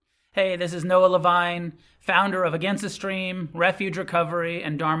Hey, this is Noah Levine, founder of Against the Stream, Refuge Recovery,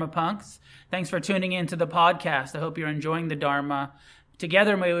 and Dharma Punks. Thanks for tuning in to the podcast. I hope you're enjoying the Dharma.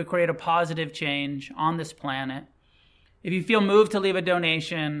 Together, may we create a positive change on this planet. If you feel moved to leave a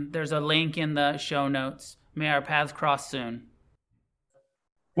donation, there's a link in the show notes. May our paths cross soon.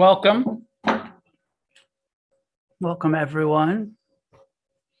 Welcome. Welcome, everyone.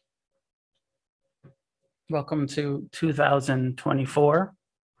 Welcome to 2024,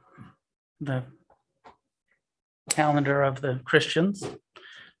 the calendar of the Christians.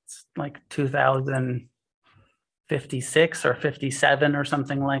 It's like 2056 or 57 or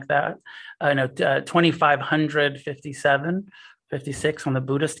something like that. 2557, 56 on the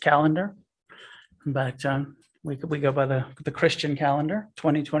Buddhist calendar. But we go by the Christian calendar,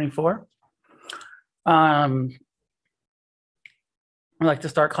 2024. I'd like to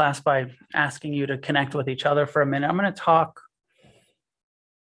start class by asking you to connect with each other for a minute. I'm going to talk,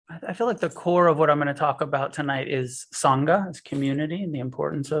 I feel like the core of what I'm going to talk about tonight is Sangha, as community, and the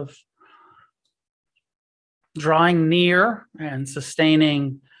importance of drawing near and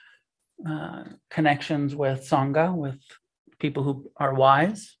sustaining connections with Sangha, with people who are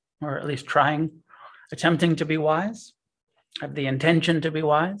wise, or at least attempting to be wise, have the intention to be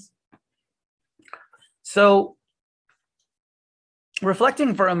wise. So,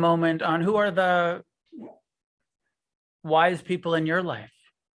 reflecting for a moment on who are the wise people in your life,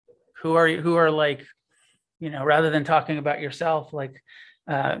 who are like, rather than talking about yourself, like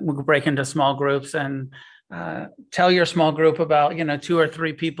we'll break into small groups and tell your small group about, 2 or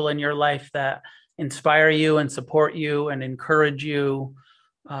 3 people in your life that inspire you and support you and encourage you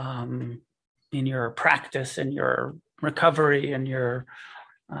in your practice, in your recovery, in your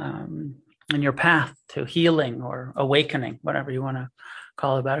path to healing or awakening, whatever you want to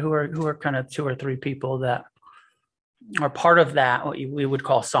call it, who are kind of 2 or 3 people that are part of that, what we would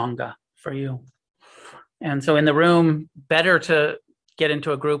call Sangha for you. And so in the room, better to get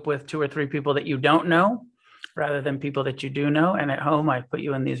into a group with 2 or 3 people that you don't know rather than people that you do know. And at home, I put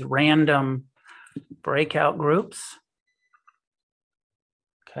you in these random breakout groups.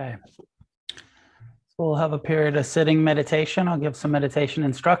 Okay. We'll have a period of sitting meditation. I'll give some meditation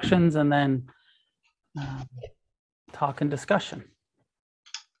instructions and then talk and discussion.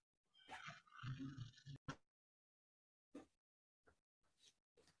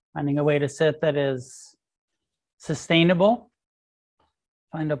 Finding a way to sit that is sustainable.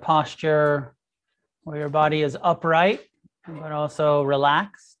 Find a posture where your body is upright, but also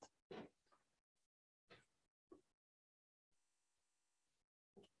relaxed.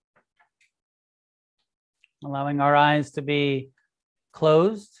 Allowing our eyes to be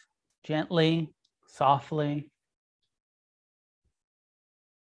closed gently, softly.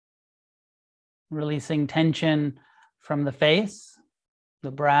 Releasing tension from the face, the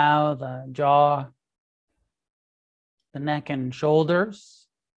brow, the jaw, the neck and shoulders,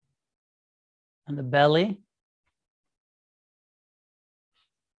 and the belly.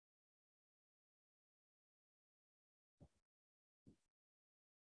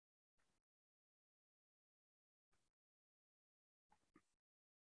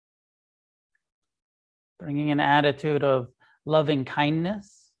 Bringing an attitude of loving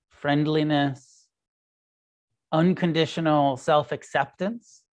kindness, friendliness, unconditional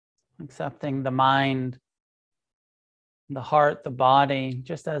self-acceptance, accepting the mind, the heart, the body,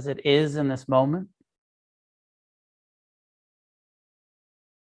 just as it is in this moment.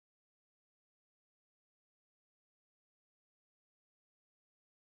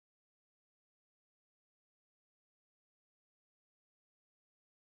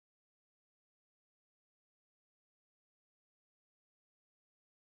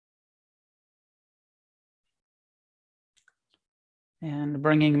 And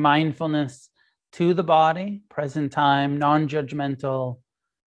bringing mindfulness to the body, present time, non-judgmental,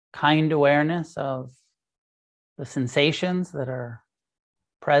 kind awareness of the sensations that are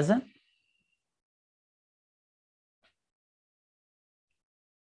present.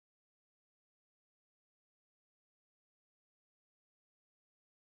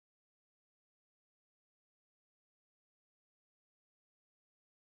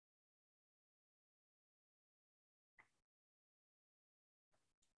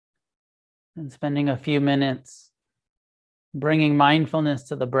 And spending a few minutes bringing mindfulness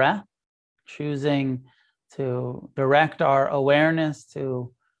to the breath, choosing to direct our awareness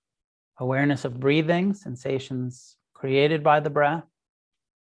to awareness of breathing, sensations created by the breath.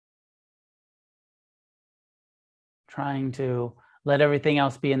 Trying to let everything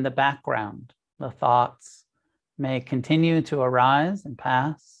else be in the background. The thoughts may continue to arise and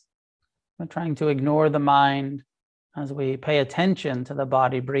pass, but trying to ignore the mind as we pay attention to the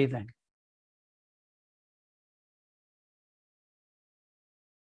body breathing.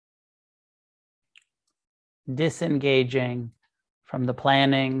 Disengaging from the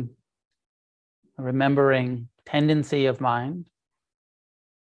planning, remembering tendency of mind.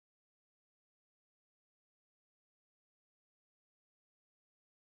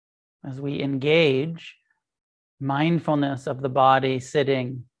 As we engage mindfulness of the body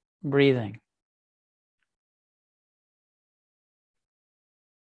sitting, breathing.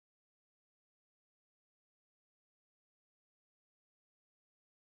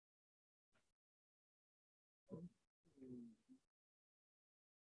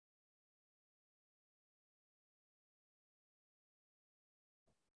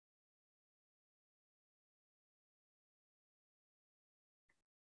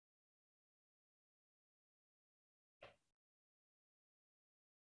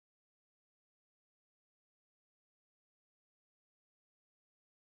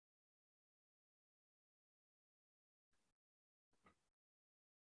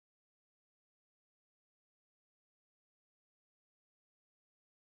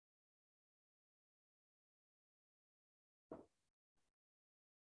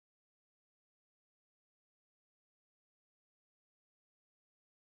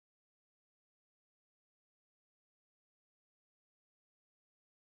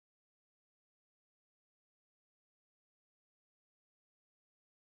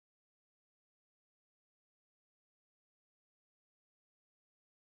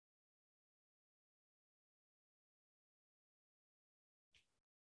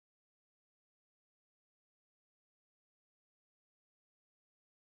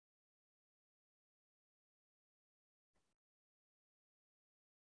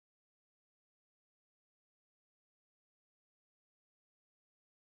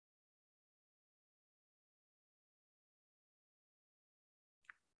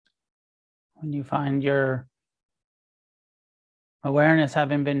 When you find your awareness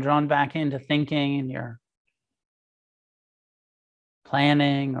having been drawn back into thinking and you're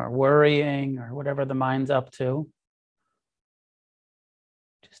planning or worrying or whatever the mind's up to,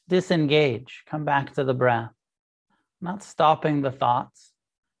 just disengage, come back to the breath, not stopping the thoughts,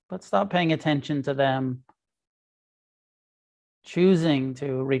 but stop paying attention to them, choosing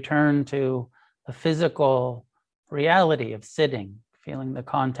to return to the physical reality of sitting, feeling the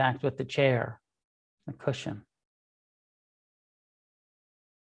contact with the chair, the cushion.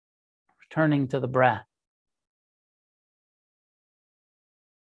 Returning to the breath.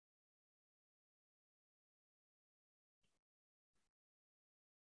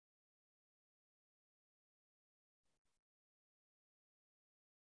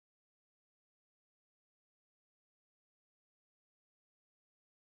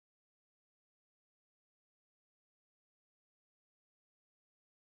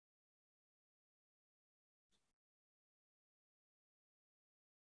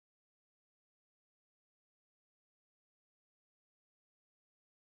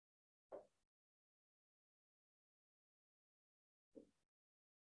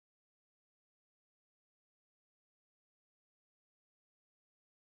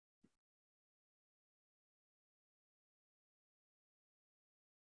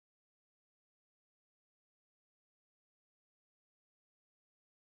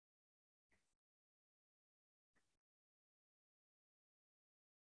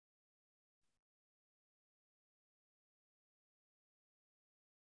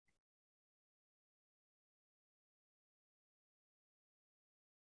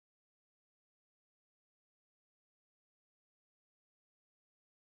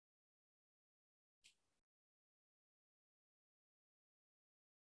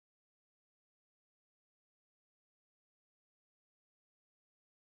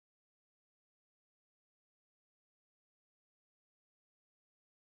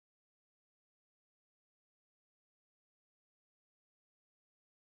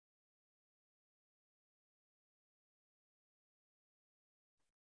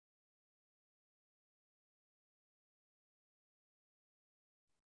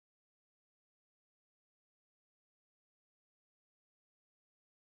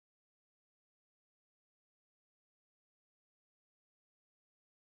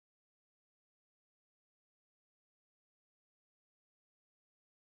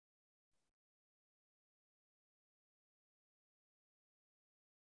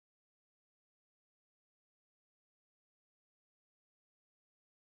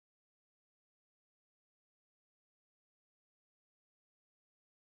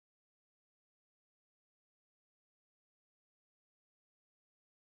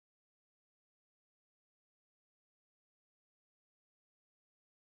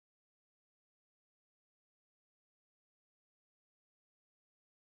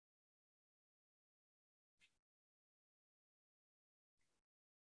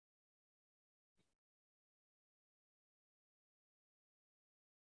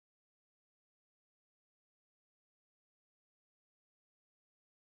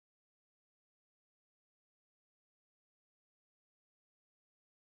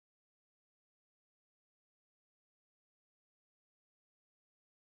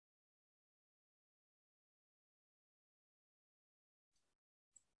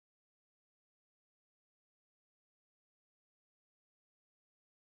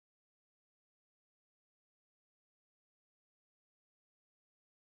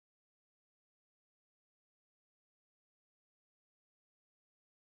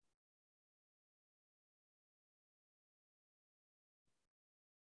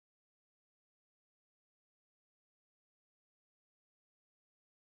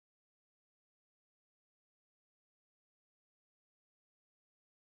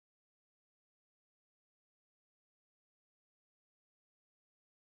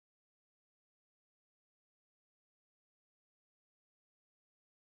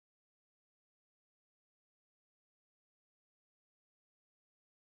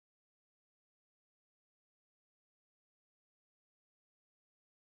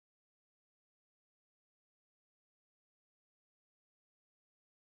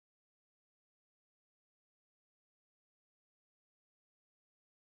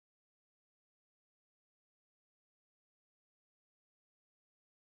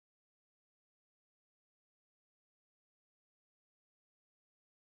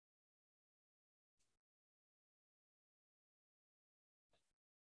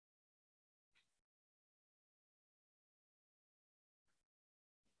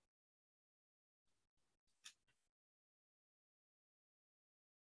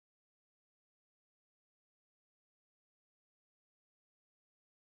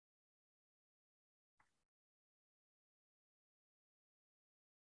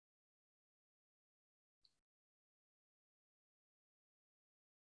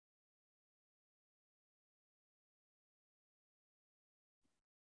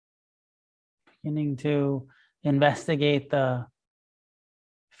 beginning to investigate the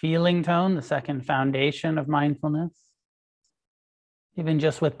feeling tone, the second foundation of mindfulness. Even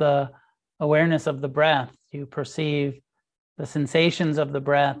just with the awareness of the breath, you perceive the sensations of the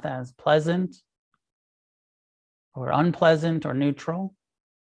breath as pleasant or unpleasant or neutral.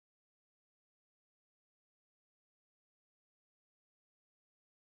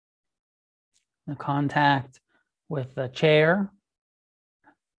 The contact with the chair,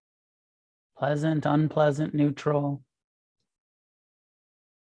 pleasant, unpleasant, neutral.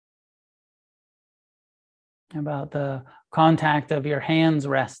 About the contact of your hands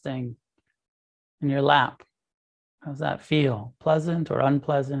resting in your lap. How's that feel? Pleasant or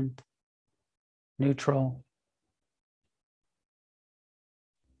unpleasant? Neutral?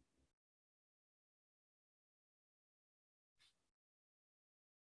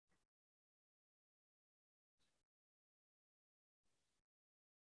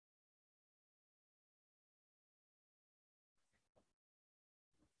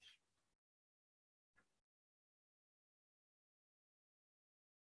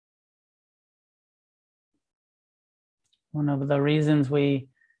 One of the reasons we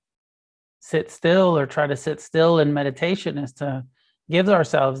sit still or try to sit still in meditation is to give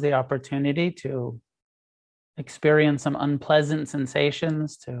ourselves the opportunity to experience some unpleasant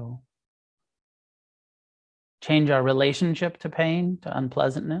sensations, to change our relationship to pain, to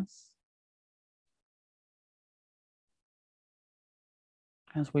unpleasantness.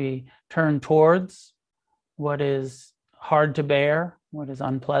 As we turn towards what is hard to bear, what is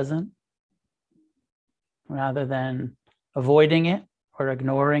unpleasant, rather than avoiding it or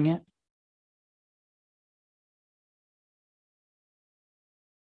ignoring it.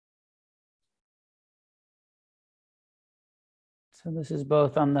 So this is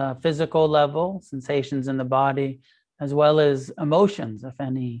both on the physical level, sensations in the body, as well as emotions, if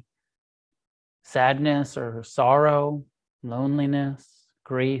any, sadness or sorrow, loneliness,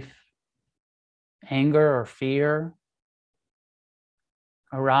 grief, anger or fear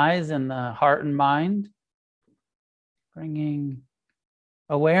arise in the heart and mind, bringing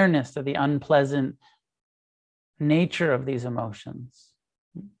awareness to the unpleasant nature of these emotions,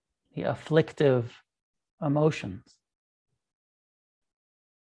 the afflictive emotions.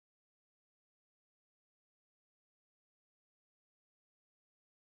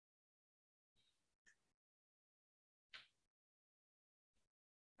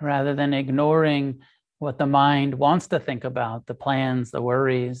 Rather than ignoring what the mind wants to think about, the plans, the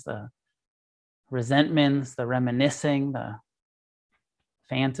worries, the resentments, the reminiscing, the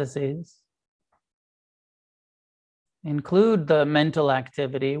fantasies. Include the mental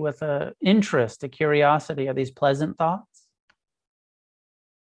activity with an interest, a curiosity. Are these pleasant thoughts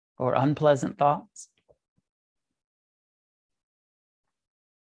or unpleasant thoughts?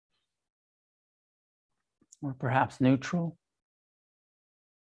 Or perhaps neutral?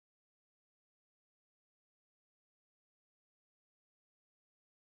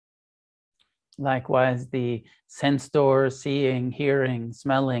 Likewise, the sense doors, seeing, hearing,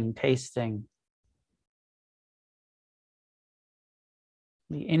 smelling, tasting.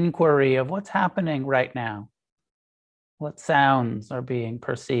 The inquiry of what's happening right now. What sounds are being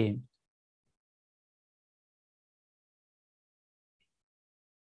perceived?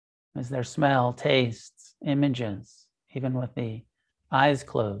 Is there smell, tastes, images, even with the eyes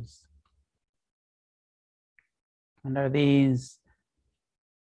closed? And are these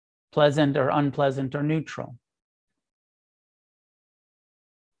pleasant or unpleasant or neutral?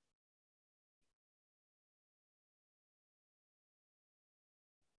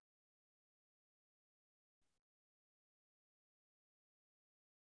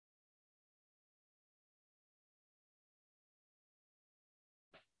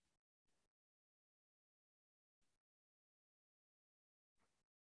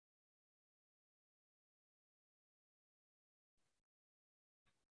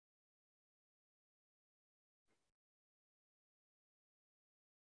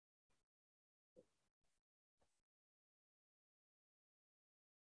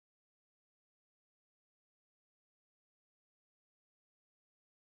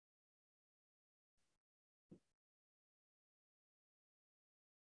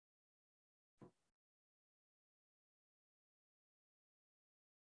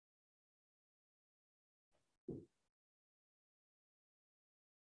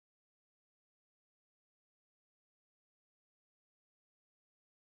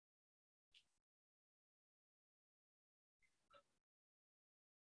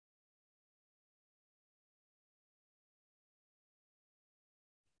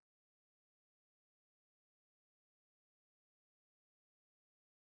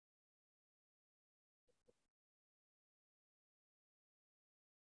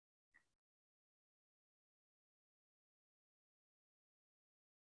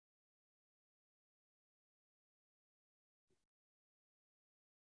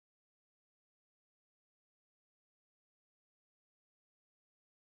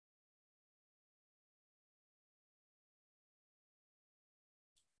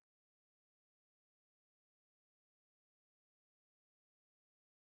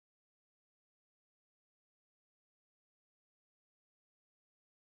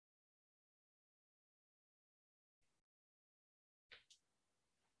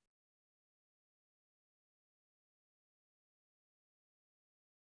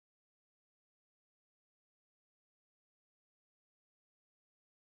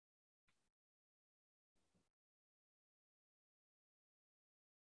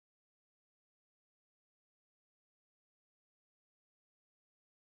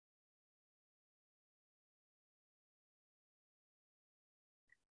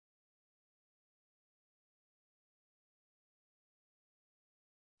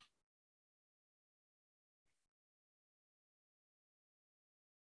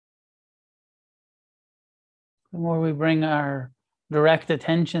 The more we bring our direct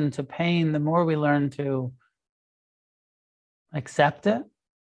attention to pain, the more we learn to accept it,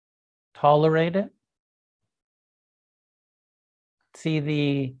 tolerate it, see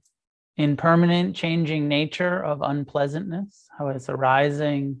the impermanent, changing nature of unpleasantness, how it's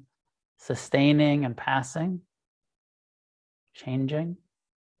arising, sustaining, and passing, changing.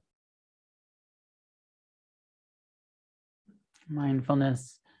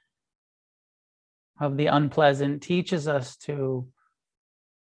 Mindfulness of the unpleasant teaches us to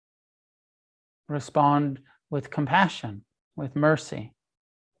respond with compassion, with mercy.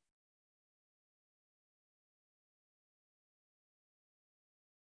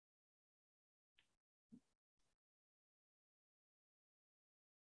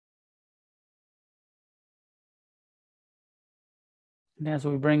 And as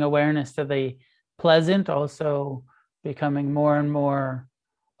we bring awareness to the pleasant, also becoming more and more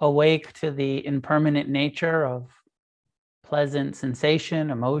awake to the impermanent nature of pleasant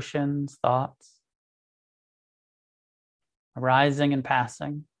sensation, emotions, thoughts, arising and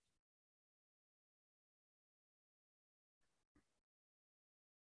passing.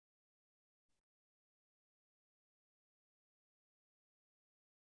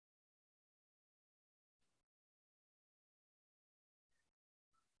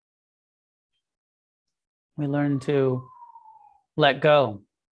 We learn to let go,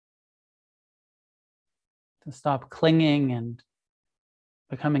 to stop clinging and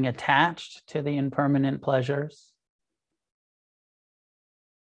becoming attached to the impermanent pleasures.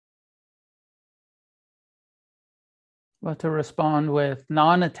 But to respond with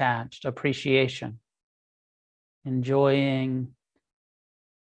non-attached appreciation, enjoying,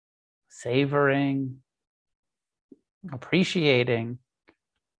 savoring, appreciating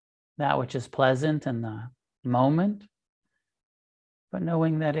that which is pleasant in the moment, but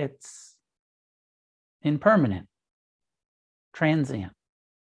knowing that it's impermanent, transient.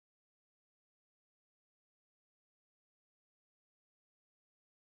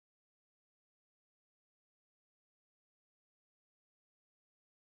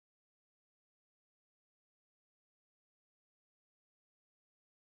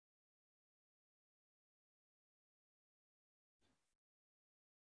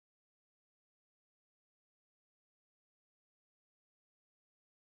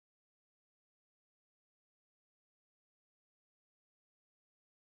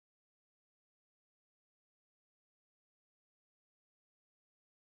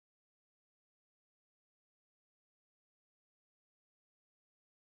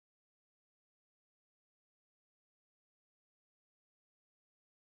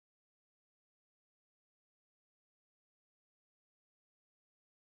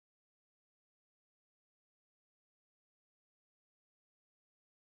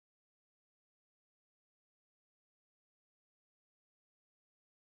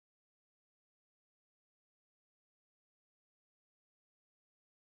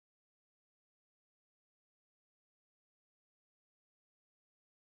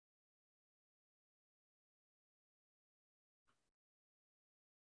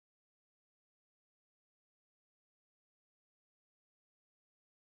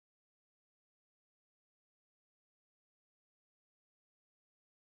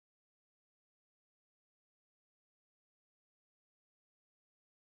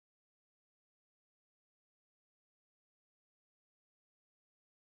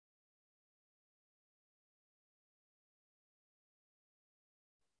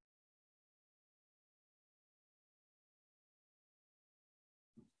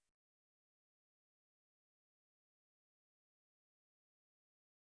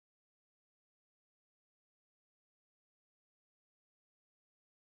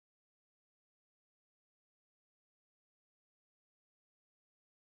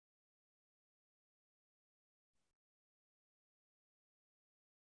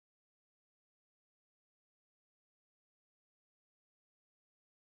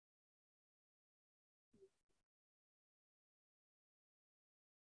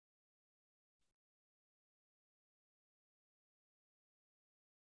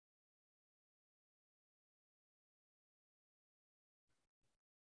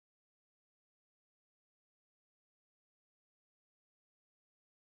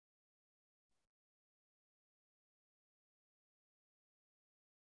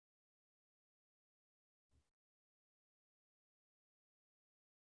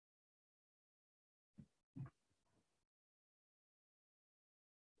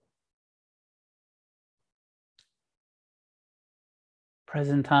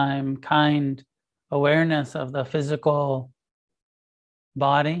 Present time, kind awareness of the physical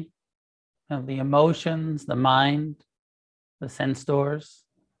body of the emotions, the mind, the sense doors.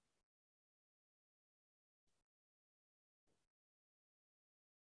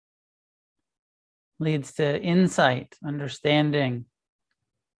 Leads to insight, understanding,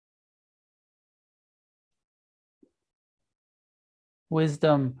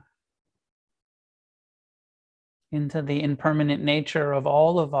 wisdom into the impermanent nature of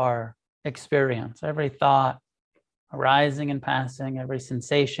all of our experience, every thought arising and passing, every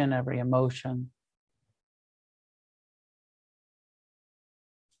sensation, every emotion.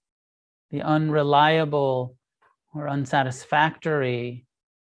 The unreliable or unsatisfactory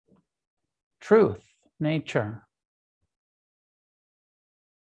truth, nature.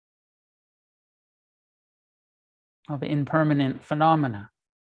 Of impermanent phenomena.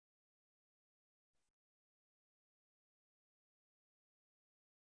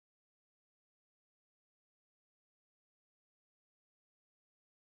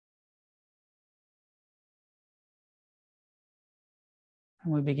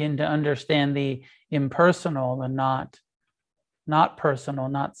 And we begin to understand the impersonal, the not personal,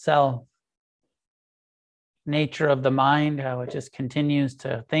 not self nature of the mind, how it just continues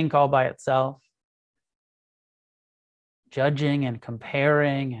to think all by itself, judging and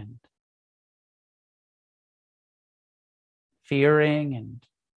comparing and fearing and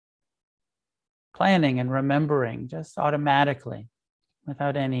planning and remembering just automatically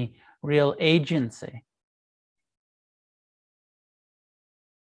without any real agency.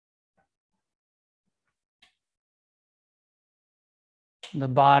 The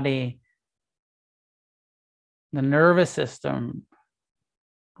body, the nervous system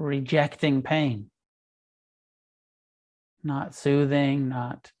rejecting pain, not soothing,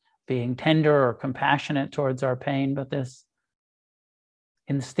 not being tender or compassionate towards our pain, but this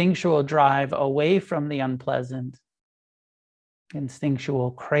instinctual drive away from the unpleasant,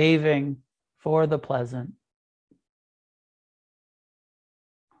 instinctual craving for the pleasant.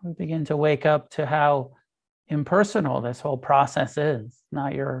 We begin to wake up to how impersonal this whole process is.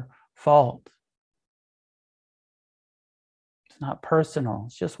 Not your fault. It's not personal.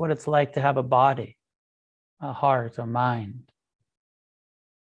 It's just what it's like to have a body, a heart, a mind.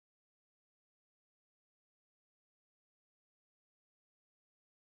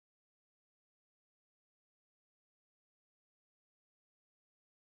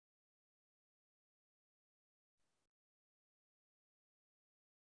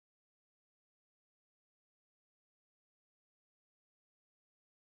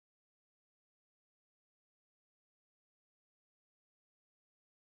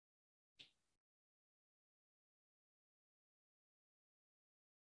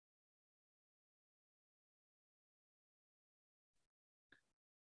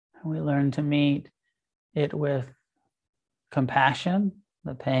 We learn to meet it with compassion,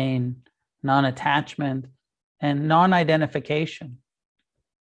 the pain, non-attachment, and non-identification.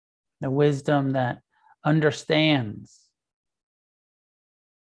 The wisdom that understands.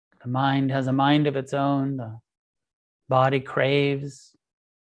 The mind has a mind of its own. The body craves.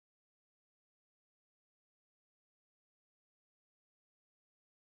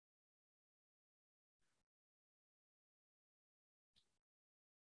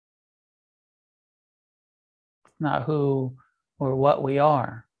 Not who or what we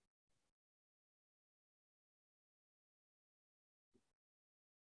are.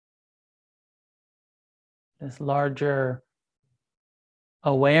 This larger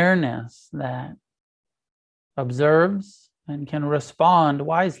awareness that observes and can respond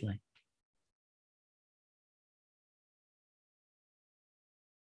wisely.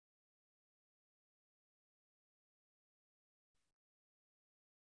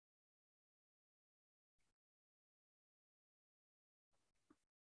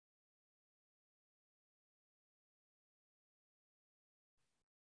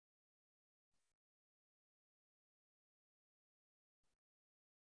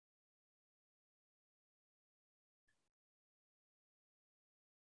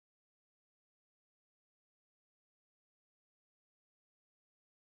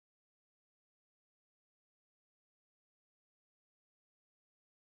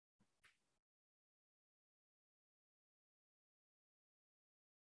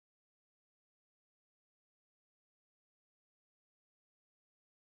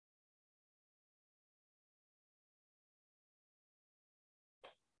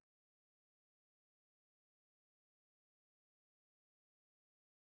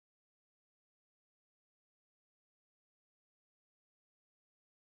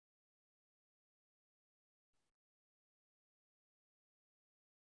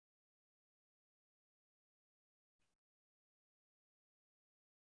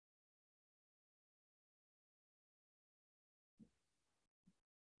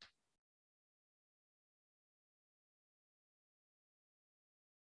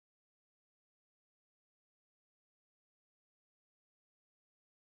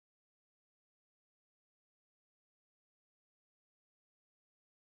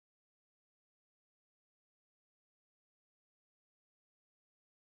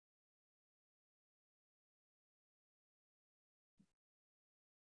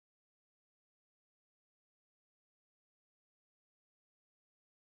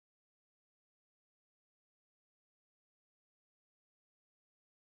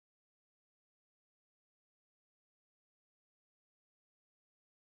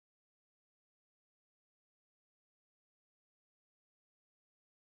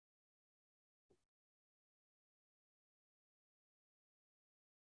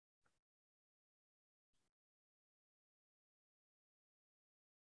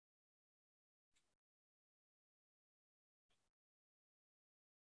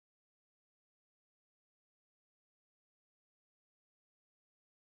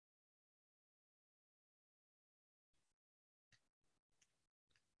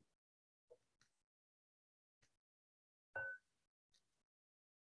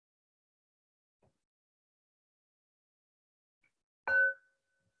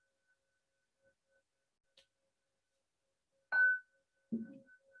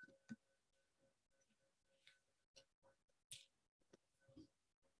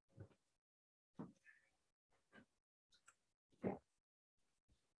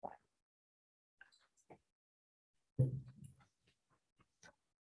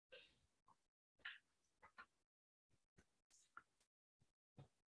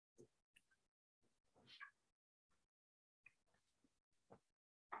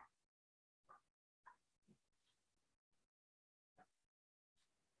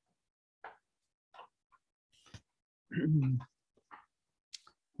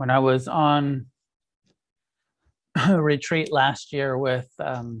 when I was on a retreat last year with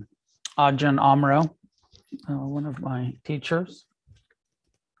Ajahn Amro, one of my teachers,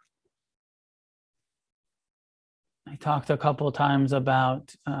 I talked a couple of times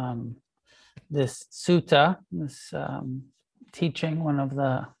about this sutta, this teaching, one of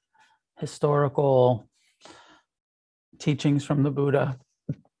the historical teachings from the Buddha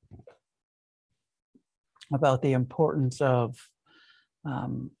about the importance of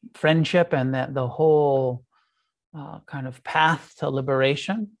friendship, and that the whole kind of path to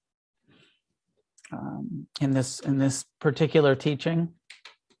liberation in this particular teaching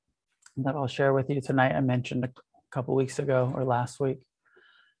that I'll share with you tonight. I mentioned a couple weeks ago or last week.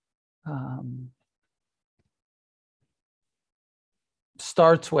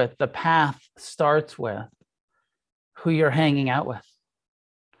 The path starts with who you're hanging out with.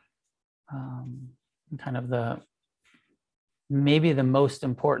 Kind of maybe the most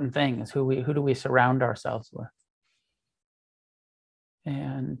important thing is who do we surround ourselves with.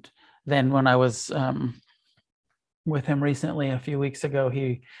 And then when I was with him recently, a few weeks ago,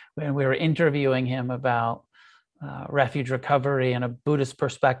 when we were interviewing him about refuge recovery and a Buddhist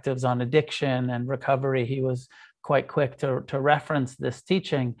perspectives on addiction and recovery, he was quite quick to reference this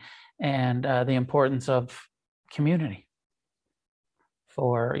teaching and the importance of community.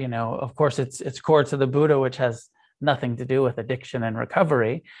 For, of course, it's core to the Buddha, which has nothing to do with addiction and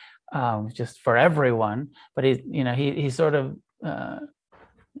recovery, just for everyone. But he sort of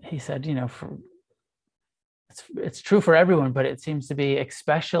he said, it's true for everyone, but it seems to be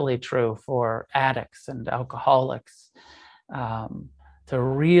especially true for addicts and alcoholics, to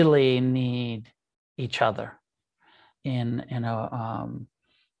really need each other in a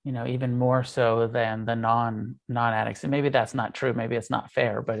even more so than the non-addicts. And maybe that's not true. Maybe it's not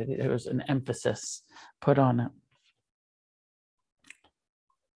fair, but it was an emphasis put on it.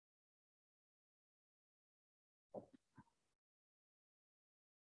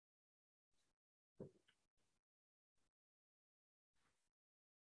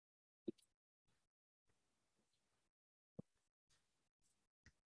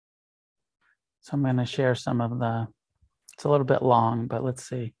 So I'm going to share some of it's a little bit long, but let's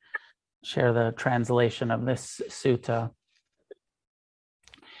see, share the translation of this sutta.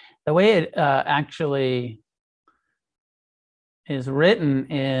 The way it actually is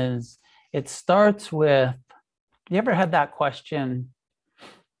written is, it starts with, you ever had that question,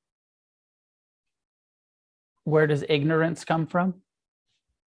 where does ignorance come from?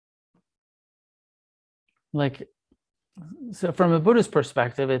 So from a Buddhist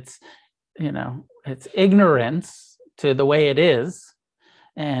perspective, it's ignorance to the way it is,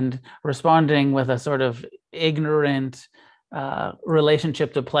 and responding with a sort of ignorant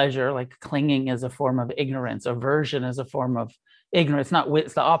relationship to pleasure, like clinging is a form of ignorance, aversion is a form of ignorance.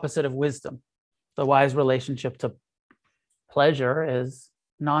 It's the opposite of wisdom. The wise relationship to pleasure is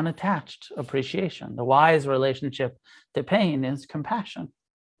non-attached appreciation. The wise relationship to pain is compassion.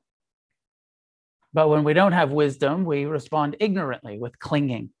 But when we don't have wisdom, we respond ignorantly with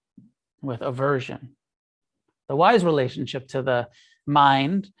clinging, with aversion. The wise relationship to the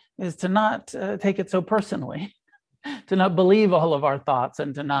mind is to not take it so personally, to not believe all of our thoughts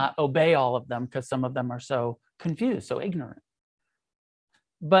and to not obey all of them, because some of them are so confused, so ignorant.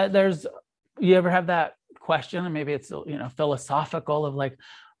 But you ever have that question, and maybe it's philosophical, of like,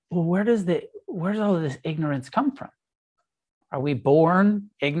 well, where does all of this ignorance come from? Are we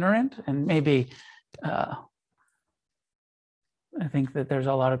born ignorant? And maybe I think that there's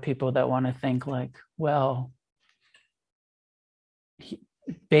a lot of people that want to think like, well,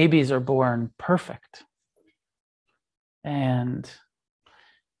 babies are born perfect and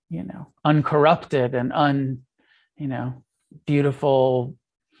uncorrupted and beautiful,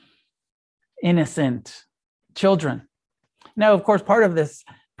 innocent children. Now, of course, part of this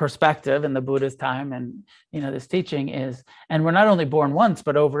perspective in the Buddha's time and this teaching is, and we're not only born once,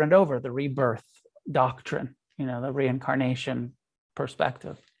 but over and over, the rebirth doctrine, the reincarnation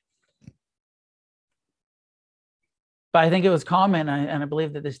perspective. But I think it was common, and I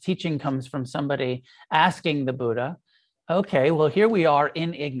believe that this teaching comes from somebody asking the Buddha, okay, well, here we are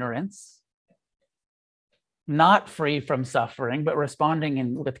in ignorance, not free from suffering, but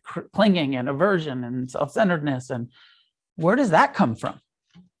responding with clinging and aversion and self-centeredness. And where does that come from?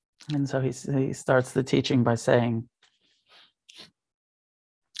 And so he starts the teaching by saying,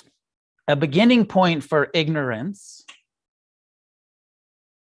 a beginning point for ignorance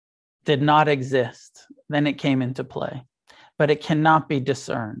did not exist. Then it came into play, but it cannot be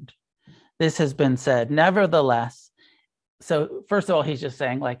discerned. This has been said. Nevertheless, so first of all, he's just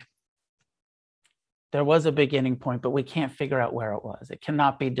saying, like, There was a beginning point, but we can't figure out where it was. It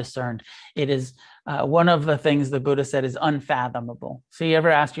cannot be discerned. It is one of the things the Buddha said is unfathomable. So you ever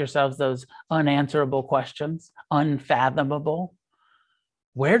ask yourselves those unanswerable questions? Unfathomable.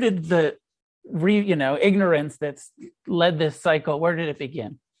 Where did the ignorance that's led this cycle, where did it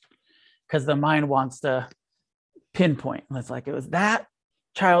begin? Because the mind wants to pinpoint. It's like it was that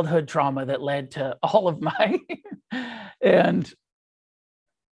childhood trauma that led to all of my and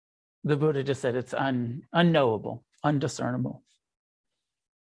the Buddha just said it's unknowable, undiscernible.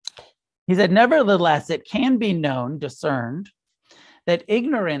 He said, nevertheless, it can be known, discerned, that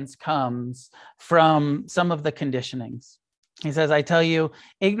ignorance comes from some of the conditionings. He says, I tell you,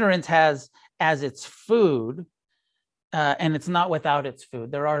 ignorance has as its food, and it's not without its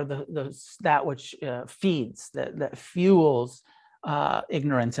food. There are that which feeds, that fuels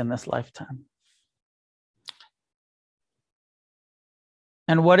ignorance in this lifetime.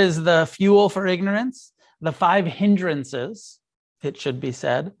 And what is the fuel for ignorance? The 5 hindrances, it should be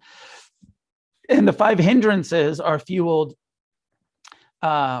said. And the 5 hindrances are fueled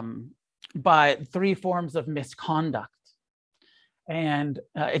by 3 forms of misconduct. And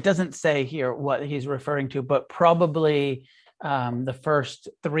it doesn't say here what he's referring to, but probably the first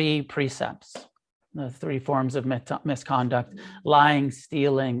 3 precepts, the 3 forms of misconduct: lying,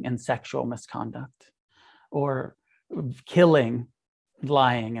 stealing, and sexual misconduct, or killing,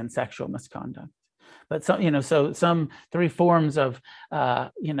 lying, and sexual misconduct. But so some 3 forms of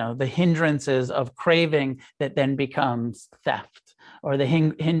the hindrances of craving that then becomes theft, or the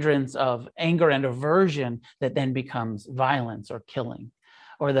hindrance of anger and aversion that then becomes violence or killing,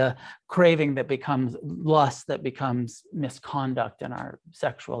 or the craving that becomes lust that becomes misconduct in our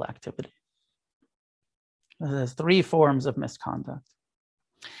sexual activity. There's 3 forms of misconduct.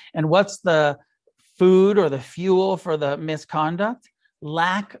 And what's the food or the fuel for the misconduct?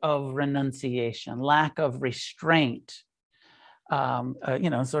 Lack of renunciation, lack of restraint,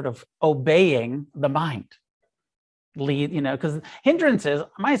 sort of obeying the mind. Because hindrances,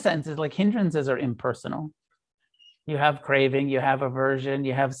 my sense is like hindrances are impersonal. You have craving, you have aversion,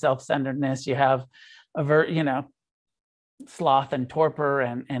 you have self-centeredness, you have sloth and torpor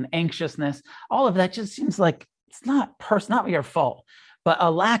and anxiousness. All of that just seems like it's not your fault, but a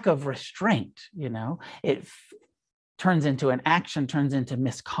lack of restraint. It turns into an action, turns into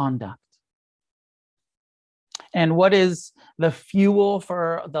misconduct. And what is the fuel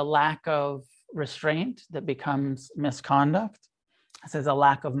for the lack of restraint that becomes misconduct? It says a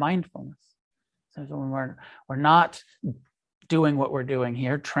lack of mindfulness. So when we're not doing what we're doing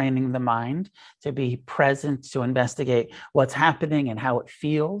here, training the mind to be present, to investigate what's happening and how it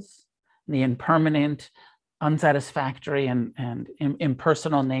feels, the impermanent, unsatisfactory, and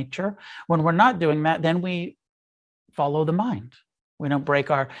impersonal nature. When we're not doing that, then we follow the mind. We don't break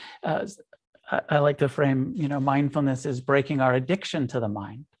our, I like to frame, mindfulness is breaking our addiction to the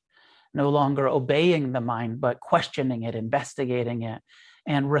mind, no longer obeying the mind, but questioning it, investigating it,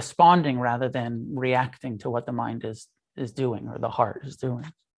 and responding rather than reacting to what the mind is doing or the heart is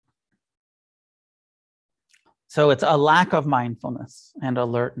doing. So it's a lack of mindfulness and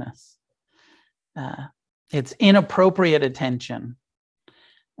alertness. It's inappropriate attention.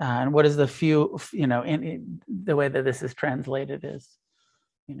 And what is the the way that this is translated is,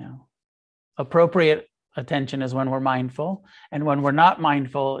 appropriate attention is when we're mindful. And when we're not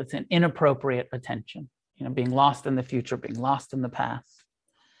mindful, it's an inappropriate attention, being lost in the future, being lost in the past.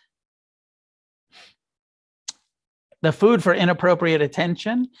 The food for inappropriate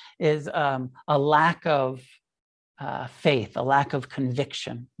attention is a lack of faith, a lack of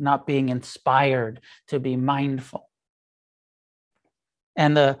conviction, not being inspired to be mindful.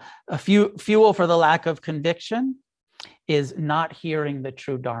 And the fuel for the lack of conviction is not hearing the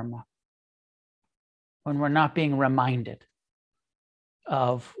true Dharma. When we're not being reminded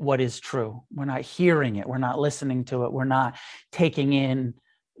of what is true, we're not hearing it, we're not listening to it, we're not taking in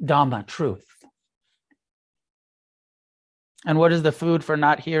Dhamma, truth. And what is the food for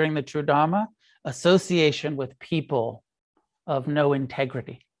not hearing the true Dhamma? Association with people of no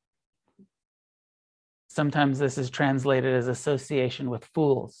integrity. Sometimes this is translated as association with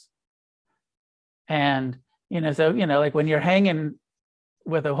fools. And, like when you're hanging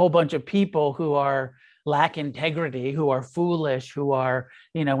with a whole bunch of people who lack integrity, who are foolish, who are,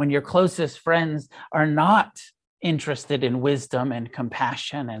 when your closest friends are not interested in wisdom and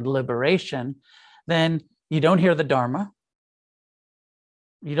compassion and liberation, then you don't hear the Dharma.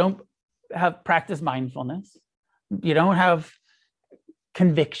 You don't have practice mindfulness. You don't have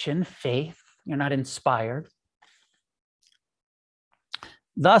conviction, faith. You're not inspired.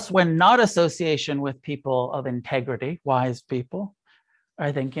 Thus, when not association with people of integrity, wise people,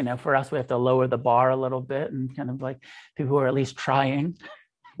 I think, for us, we have to lower the bar a little bit and kind of like people who are at least trying.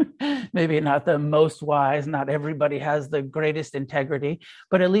 Maybe not the most wise, not everybody has the greatest integrity,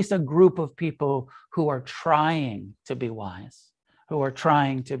 but at least a group of people who are trying to be wise, who are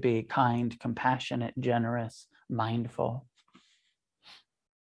trying to be kind, compassionate, generous, mindful.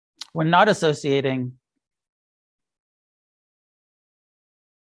 When not associating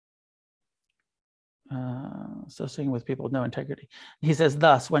with people with no integrity. He says,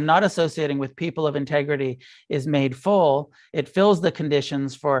 thus, when not associating with people of integrity is made full, it fills the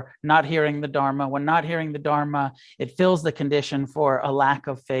conditions for not hearing the Dharma. When not hearing the Dharma, it fills the condition for a lack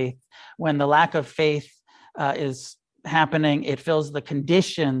of faith. When the lack of faith is happening, it fills the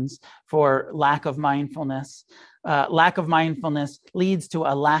conditions for lack of mindfulness. Lack of mindfulness leads to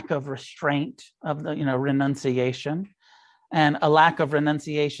a lack of restraint, of the renunciation. And a lack of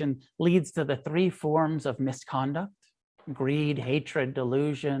renunciation leads to the three forms of misconduct: greed, hatred,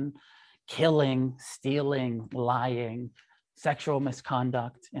 delusion, killing, stealing, lying, sexual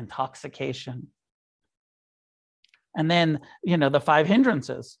misconduct, intoxication. And then, the five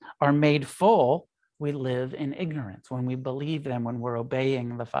hindrances are made full. We live in ignorance when we believe them, when we're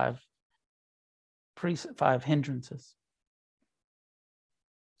obeying the five hindrances.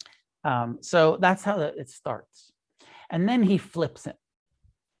 So that's how it starts. And then he flips it.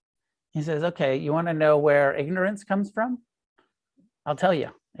 He says, okay, you want to know where ignorance comes from? I'll tell you.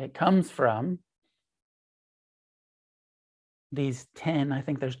 It comes from these 10, I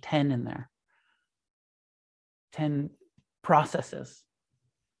think there's 10 in there. 10 processes.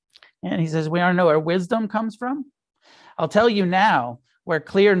 And he says, we want to know where wisdom comes from? I'll tell you now, where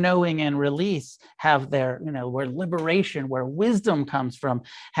clear knowing and release have their, where liberation, where wisdom comes from,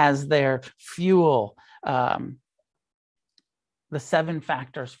 has their fuel. The 7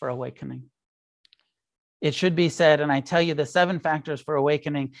 factors for awakening. It should be said, and I tell you, the 7 factors for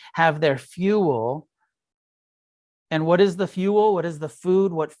awakening have their fuel. And what is the fuel? What is the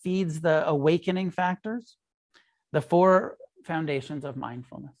food? What feeds the awakening factors? The 4 foundations of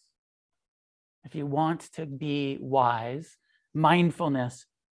mindfulness. If you want to be wise, mindfulness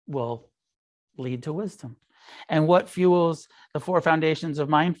will lead to wisdom. And what fuels the 4 foundations of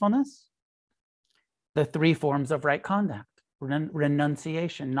mindfulness? The 3 forms of right conduct.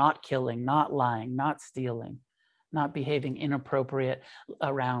 Renunciation, not killing, not lying, not stealing, not behaving inappropriate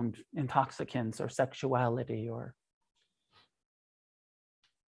around intoxicants or sexuality, or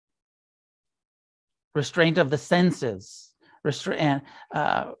restraint of the senses,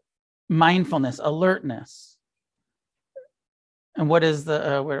 mindfulness, alertness. And what is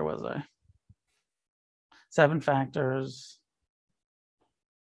the, where was I? 7 factors.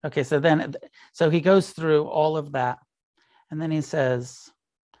 Okay, so he goes through all of that. And then he says,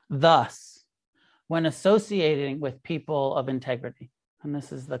 thus, when associating with people of integrity, and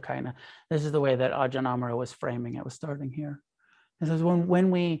this is the way that Ajahn Amaro was framing it, was starting here. He says,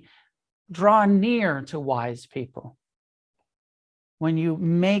 when we draw near to wise people, when you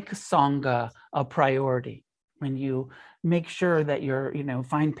make Sangha a priority, when you make sure that you're,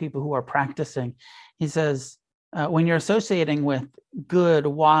 find people who are practicing, he says, when you're associating with good,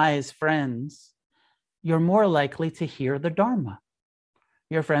 wise friends, you're more likely to hear the Dharma.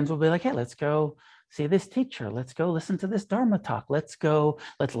 Your friends will be like, hey, let's go see this teacher. Let's go listen to this Dharma talk. Let's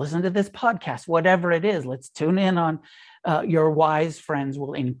listen to this podcast, whatever it is. Let's tune in on, your wise friends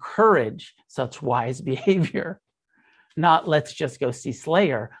will encourage such wise behavior. Not let's just go see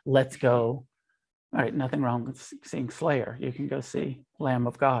Slayer. Let's go, all right, nothing wrong with seeing Slayer. You can go see Lamb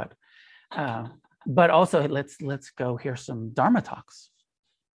of God. But also let's go hear some Dharma talks.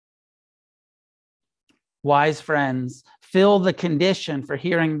 Wise friends fill the condition for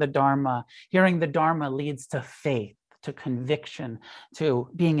hearing the Dharma. Hearing the Dharma leads to faith, to conviction, to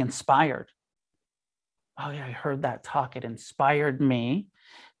being inspired. Oh yeah, I heard that talk. It inspired me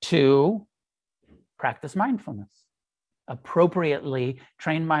to practice mindfulness, appropriately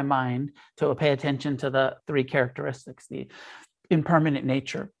train my mind to pay attention to the 3 characteristics, the impermanent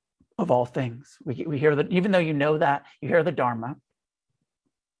nature of all things. We hear that, even though you know that, you hear the Dharma,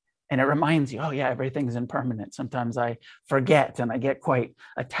 and it reminds you, oh yeah, everything's impermanent. Sometimes I forget and I get quite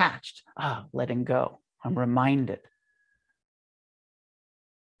attached. Letting go. I'm reminded.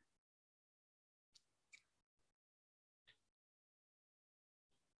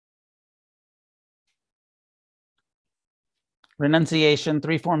 Renunciation,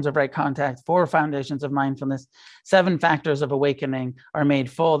 3 forms of right contact, 4 foundations of mindfulness, 7 factors of awakening are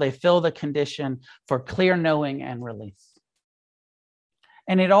made full. They fill the condition for clear knowing and release.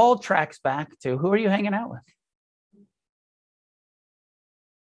 And it all tracks back to, who are you hanging out with?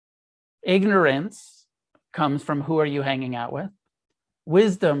 Ignorance comes from, who are you hanging out with?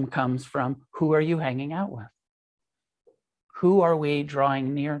 Wisdom comes from, who are you hanging out with? Who are we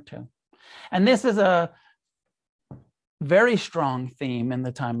drawing near to? And this is a very strong theme in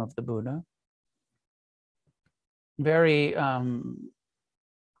the time of the Buddha. Very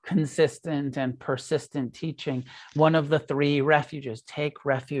consistent and persistent teaching. One of the three refuges: take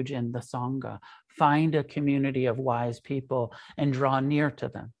refuge in the Sangha. Find a community of wise people and draw near to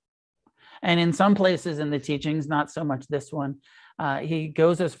them. And in some places in the teachings, not so much this one, he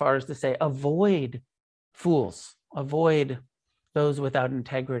goes as far as to say, avoid fools, avoid those without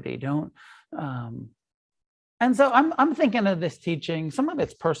integrity. Don't. And so I'm thinking of this teaching. Some of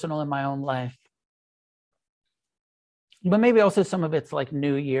it's personal in my own life, but maybe also some of it's like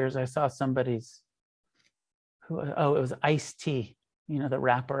New Year's. I saw somebody's, it was Ice-T, the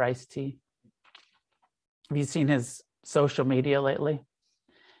rapper Ice-T. Have you seen his social media lately?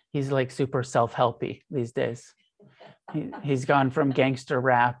 He's like super self-helpy these days. He's gone from gangster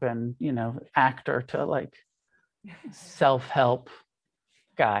rap and, actor to like self-help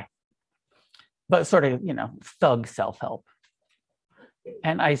guy, but sort of, thug self-help.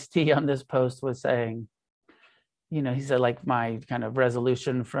 And Ice-T on this post was saying, he said, like, my kind of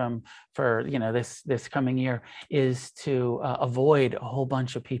resolution for this coming year is to avoid a whole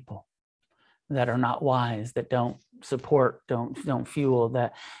bunch of people that are not wise, that don't support, don't fuel,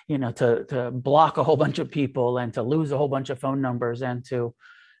 that, to block a whole bunch of people and to lose a whole bunch of phone numbers and to,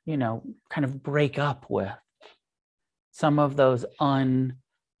 kind of break up with some of those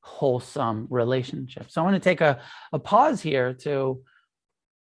unwholesome relationships. So I want to take a pause here to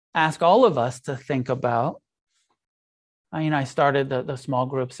ask all of us to think about, I started the small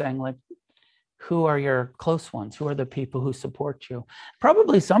group saying, like, who are your close ones? Who are the people who support you?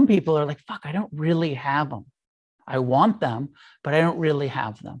 Probably some people are like, fuck, I don't really have them. I want them, but I don't really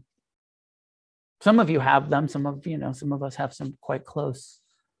have them. Some of you have them. Some of us have some quite close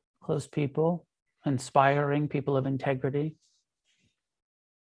people, inspiring people of integrity.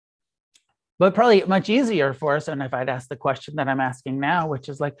 But probably much easier for us, and if I'd ask the question that I'm asking now, which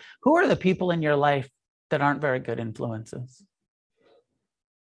is like, who are the people in your life that aren't very good influences?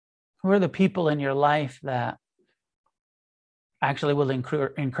 Who are the people in your life that actually will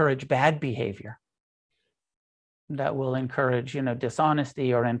encourage bad behavior, that will encourage,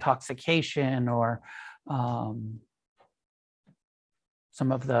 dishonesty or intoxication or some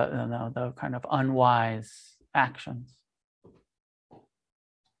of the kind of unwise actions?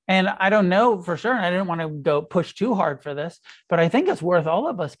 And I don't know for sure, and I didn't want to go push too hard for this, but I think it's worth all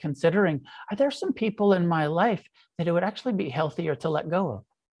of us considering, are there some people in my life that it would actually be healthier to let go of,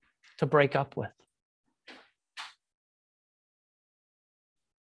 to break up with?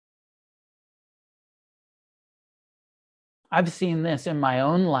 I've seen this in my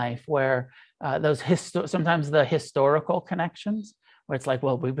own life where sometimes the historical connections, where it's like,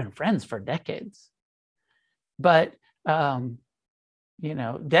 well, we've been friends for decades. But,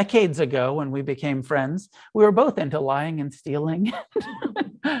 decades ago when we became friends, we were both into lying and stealing,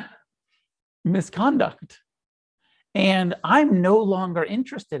 misconduct. And I'm no longer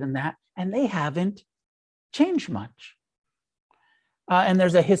interested in that. And they haven't changed much. And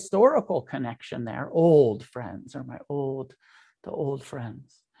there's a historical connection there. Old friends are the old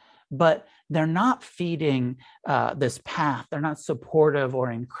friends. But they're not feeding this path. They're not supportive or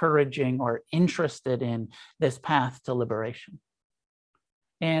encouraging or interested in this path to liberation.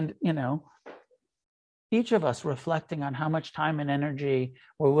 And, each of us reflecting on how much time and energy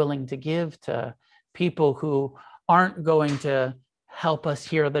we're willing to give to people who aren't going to help us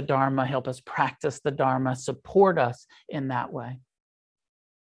hear the Dharma, help us practice the Dharma, support us in that way.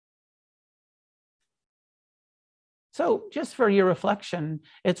 So just for your reflection,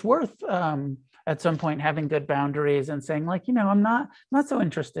 it's worth at some point having good boundaries and saying, like, I'm not so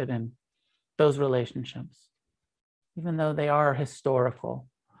interested in those relationships, even though they are historical.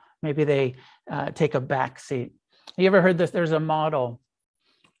 Maybe they take a back seat. You ever heard this? There's a model.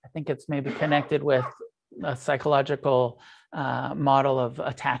 I think it's maybe connected with a psychological model of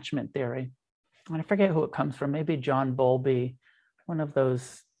attachment theory. And I forget who it comes from. Maybe John Bowlby, one of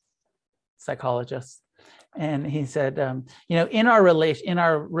those psychologists. And he said, in our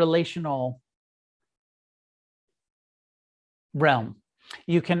relational realm,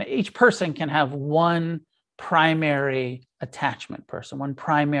 each person can have one primary attachment person, one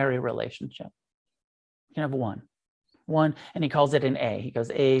primary relationship. You can have one, and he calls it an A. He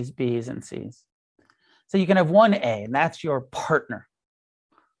goes A's, B's, and C's. So you can have one A, and that's your partner.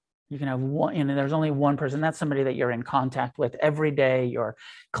 You can have one, and there's only one person. That's somebody that you're in contact with every day, you're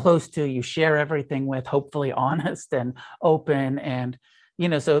close to, you share everything with, hopefully honest and open. And,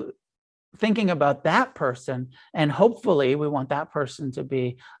 so thinking about that person, and hopefully we want that person to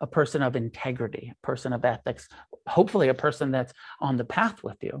be a person of integrity, a person of ethics, hopefully a person that's on the path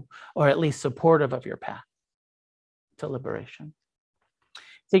with you, or at least supportive of your path to liberation.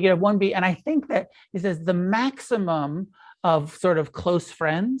 So you get 1B, and I think that he says the maximum of sort of close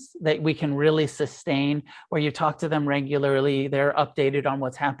friends that we can really sustain, where you talk to them regularly, they're updated on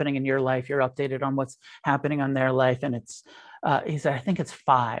what's happening in your life, you're updated on what's happening on their life, and it's, he said, I think it's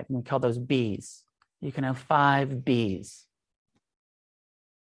 5, and we call those Bs. You can have 5 Bs.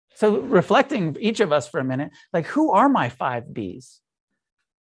 So reflecting each of us for a minute, like, who are my 5 Bs?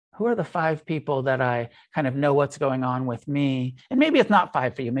 Who are the 5 people that I kind of know what's going on with me? And maybe it's not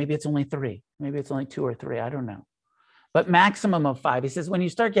 5 for you. Maybe it's only 3. Maybe it's only 2 or 3. I don't know. But maximum of 5. He says, when you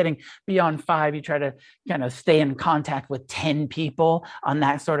start getting beyond 5, you try to kind of stay in contact with 10 people on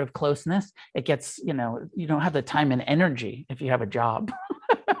that sort of closeness. It gets, you don't have the time and energy if you have a job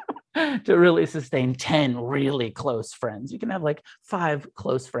to really sustain 10 really close friends. You can have like 5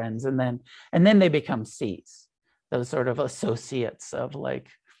 close friends, and then they become Cs, those sort of associates of like,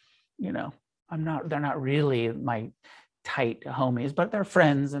 they're not really my tight homies, but they're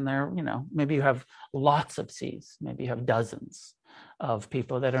friends, and they're, maybe you have lots of Cs, maybe you have dozens of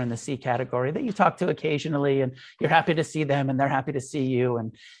people that are in the C category that you talk to occasionally, and you're happy to see them and they're happy to see you,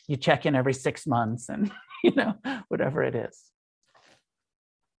 and you check in every 6 months, and whatever it is.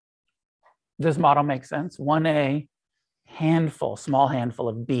 Does model make sense? 1A, small handful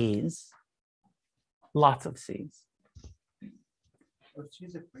of Bs, lots of Cs.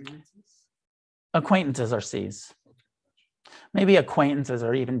 Acquaintances are Cs. Maybe acquaintances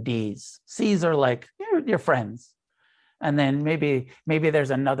are even Ds. Cs are like your friends. And then maybe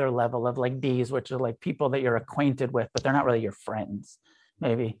there's another level of like Ds, which are like people that you're acquainted with, but they're not really your friends.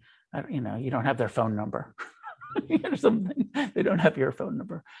 Maybe, you don't have their phone number or something. They don't have your phone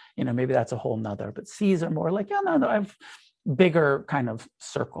number. Maybe that's a whole nother. But Cs are more like, no, I've bigger kind of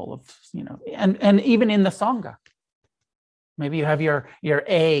circle of, and even in the Sangha. Maybe you have your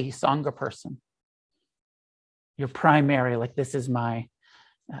A Sangha person, your primary, like, this is my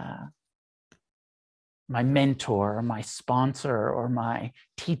my mentor or my sponsor or my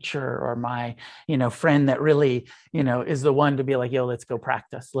teacher or my, friend that really, is the one to be like, yo, let's go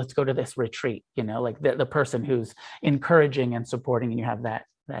practice. Let's go to this retreat, like the person who's encouraging and supporting, and you have that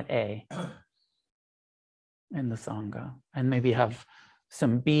A in the Sangha. And maybe you have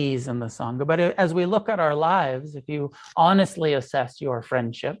some Bs in the Sangha. But as we look at our lives, if you honestly assess your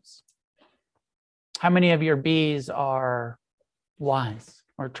friendships, how many of your Bs are wise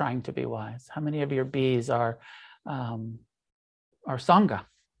or trying to be wise? How many of your Bs are Sangha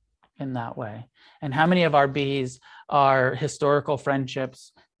in that way? And how many of our Bs are historical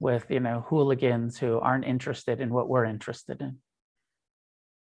friendships with, hooligans who aren't interested in what we're interested in?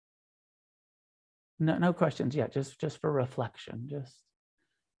 No questions yet, just for reflection.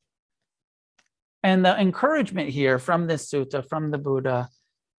 And the encouragement here from this sutta, from the Buddha,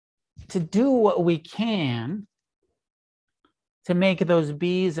 to do what we can to make those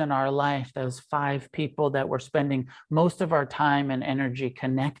Bs in our life, those 5 people that we're spending most of our time and energy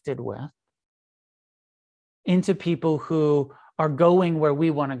connected with, into people who are going where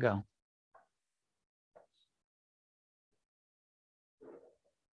we want to go.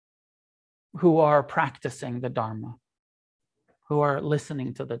 Who are practicing the Dharma, who are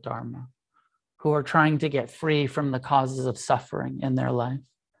listening to the Dharma, who are trying to get free from the causes of suffering in their life.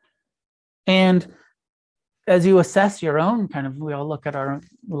 And as you assess your own we all look at our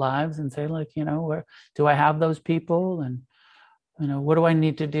lives and say, like, where do I have those people? And, what do I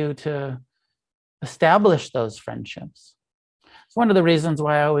need to do to establish those friendships? It's one of the reasons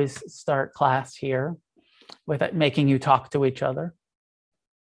why I always start class here with making you talk to each other,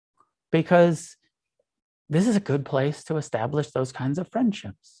 because this is a good place to establish those kinds of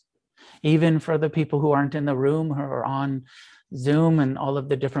friendships. Even for the people who aren't in the room or on Zoom and all of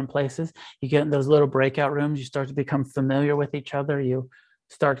the different places, you get in those little breakout rooms, you start to become familiar with each other, you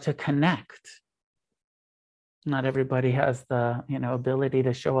start to connect. Not everybody has the, ability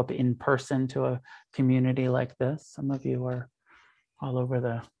to show up in person to a community like this. Some of you are all over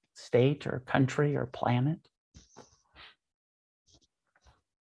the state or country or planet.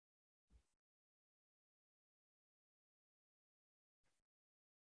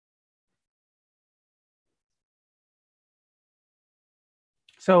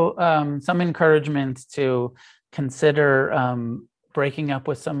 So some encouragement to consider breaking up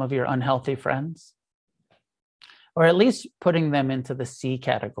with some of your unhealthy friends, or at least putting them into the C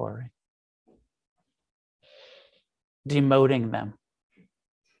category, demoting them.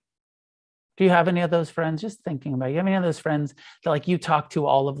 Do you have any of those friends? Just thinking about it. You have any of those friends that like you talk to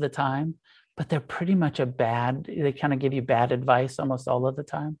all of the time, but they're pretty much they kind of give you bad advice almost all of the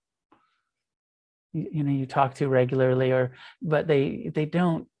time? You talk to regularly, but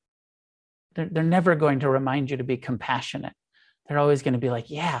they're never going to remind you to be compassionate. They're always going to be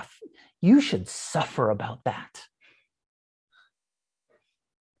like, yeah, you should suffer about that.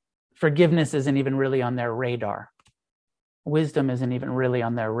 Forgiveness isn't even really on their radar. Wisdom isn't even really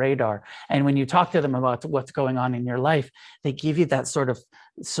on their radar. And when you talk to them about what's going on in your life, they give you that sort of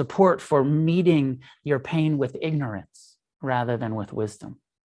support for meeting your pain with ignorance rather than with wisdom.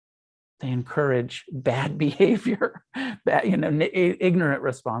 They encourage bad behavior, ignorant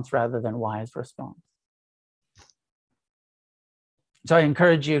response rather than wise response. So I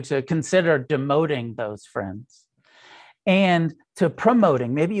encourage you to consider demoting those friends and to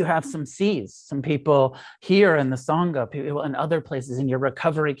promoting. Maybe you have some C's, some people here in the Sangha, people in other places in your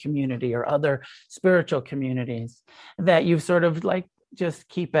recovery community or other spiritual communities that you've sort of like just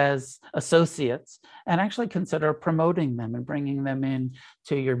keep as associates, and actually consider promoting them and bringing them in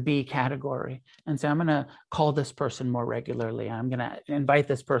to your B category and say, I'm going to call this person more regularly. I'm going to invite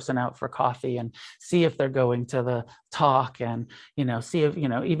this person out for coffee and see if they're going to the talk, and see if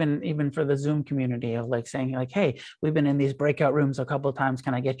even for the Zoom community of like saying like, hey, we've been in these breakout rooms a couple of times,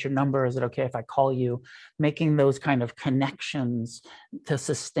 can I get your number? Is it okay if I call you? Making those kind of connections to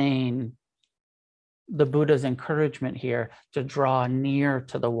sustain the Buddha's encouragement here to draw near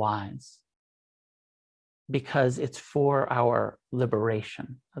to the wise, because it's for our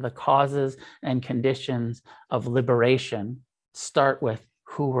liberation. The causes and conditions of liberation start with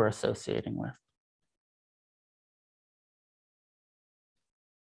who we're associating with.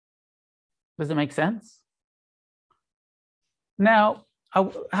 Does it make sense? Now, I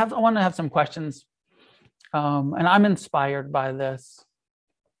want to have some questions, and I'm inspired by this.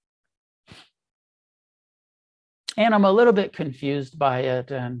 And I'm a little bit confused by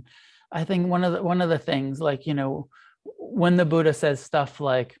it. And I think one of the things, like, when the Buddha says stuff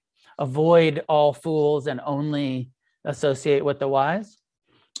like, avoid all fools and only associate with the wise,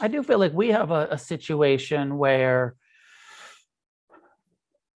 I do feel like we have a situation where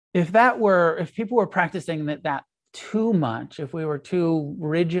if people were practicing that too much, if we were too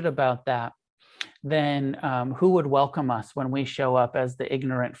rigid about that, then who would welcome us when we show up as the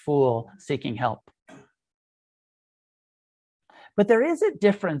ignorant fool seeking help? But there is a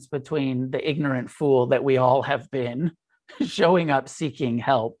difference between the ignorant fool that we all have been showing up seeking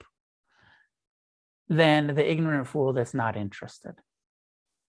help than the ignorant fool that's not interested.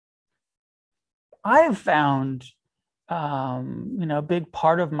 I have found, a big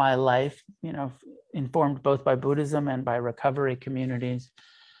part of my life, informed both by Buddhism and by recovery communities,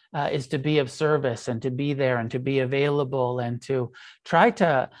 is to be of service and to be there and to be available and to try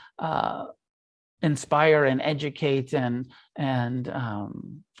to inspire and educate and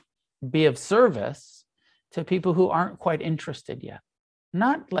be of service to people who aren't quite interested yet.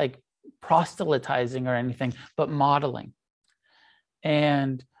 Not like proselytizing or anything, but modeling.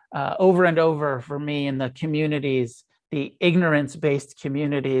 And over and over for me in the communities, the ignorance-based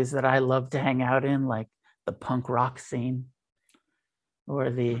communities that I love to hang out in, like the punk rock scene, or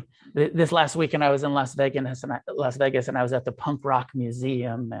this last weekend I was in Las Vegas and I was at the Punk Rock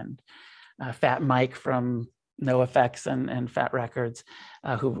Museum, and Fat Mike from No Effects and Fat Records,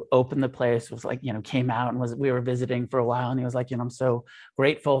 who opened the place, was like, came out and we were visiting for a while, and he was like, I'm so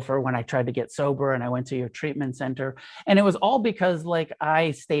grateful for when I tried to get sober and I went to your treatment center. And it was all because like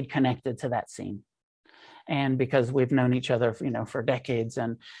I stayed connected to that scene, and because we've known each other, for decades,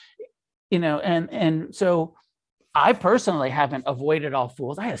 and so I personally haven't avoided all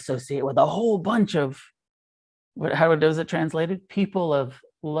fools. I associate with a whole bunch of, how does it translated? People of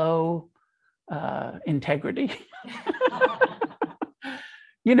low integrity,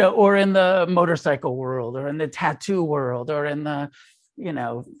 or in the motorcycle world, or in the tattoo world, or in the,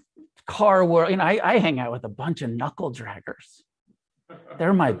 car world. I hang out with a bunch of knuckle draggers.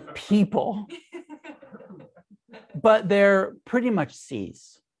 They're my people, but they're pretty much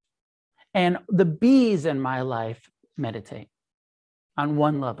C's. And the B's in my life meditate on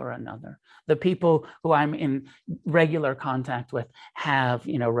one level or another. The people who I'm in regular contact with have,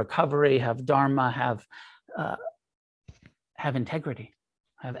 recovery, have dharma, have integrity,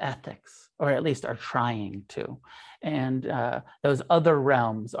 have ethics, or at least are trying to. And those other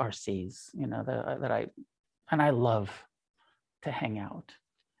realms are C's, I love to hang out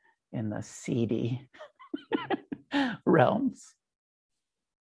in the seedy realms.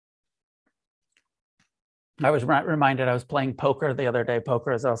 I was reminded, I was playing poker the other day.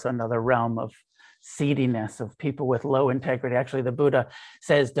 Poker is also another realm of seediness of people with low integrity. Actually, the Buddha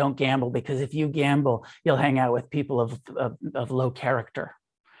says, don't gamble, because if you gamble, you'll hang out with people of low character.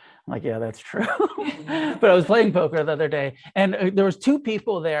 I'm like, yeah, that's true. But I was playing poker the other day, and there was two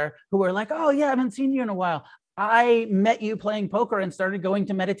people there who were like, oh yeah, I haven't seen you in a while. I met you playing poker and started going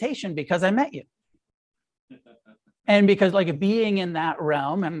to meditation because I met you. And because like being in that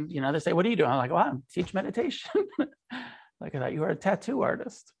realm, and they say, what are you doing? I'm like, well, I teach meditation. Like, I thought you were a tattoo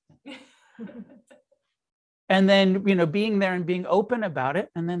artist. And then, being there and being open about it.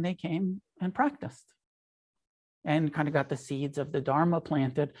 And then they came and practiced and kind of got the seeds of the Dharma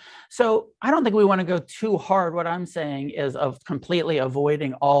planted. So I don't think we want to go too hard. What I'm saying is of completely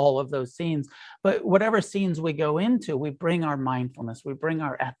avoiding all of those scenes, but whatever scenes we go into, we bring our mindfulness, we bring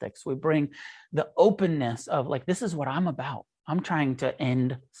our ethics, we bring the openness of like, this is what I'm about. I'm trying to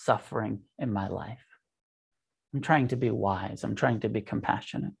end suffering in my life. I'm trying to be wise. I'm trying to be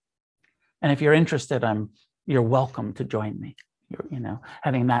compassionate. And if you're interested, you're welcome to join me,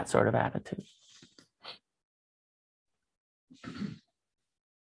 having that sort of attitude.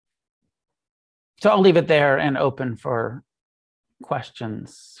 So I'll leave it there and open for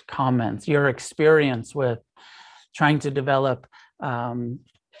questions, comments, your experience with trying to develop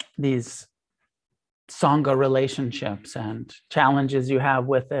these Sangha relationships and challenges you have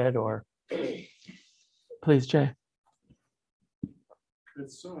with it, or please, Jay.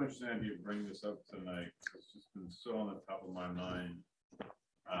 It's so much that you bring this up tonight. It's just been so on the top of my mind.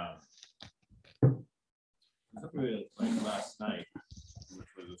 Really, like last night, which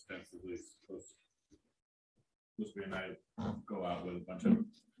was ostensibly supposed to be a night go out with a bunch of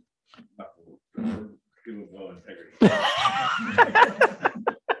people with low integrity.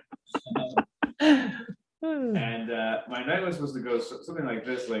 And my night was supposed to go something like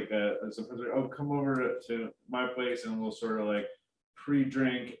this, like some friends were, oh, come over to my place and we'll sort of like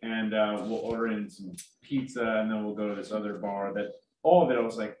pre-drink and we'll order in some pizza and then we'll go to this other bar. That all of it, I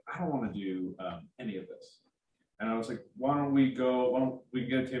was like, I don't want to do any of this. And I was like, why don't we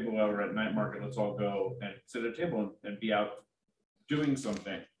get a table while we're at night market, let's all go and sit at a table and be out doing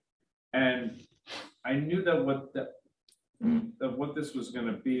something. And I knew that what this was going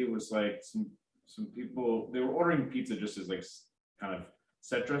to be was like some people, they were ordering pizza just as like kind of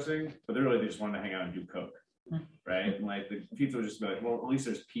set dressing, but they just wanted to hang out and do coke, right? And like the pizza was just like, well, at least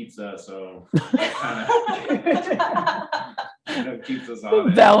there's pizza, so that kind of keeps us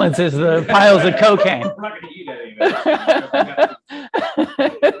on. Balances the piles of cocaine. We're not going to eat any of it.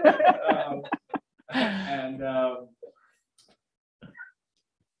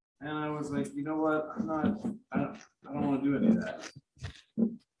 And I was like, you know what? I don't want to do any of that.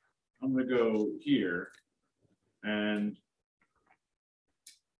 I'm going to go here and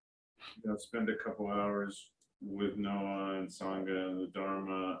spend a couple hours with Noah and Sangha and the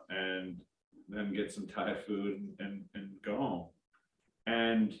Dharma, and then get some Thai food and go home.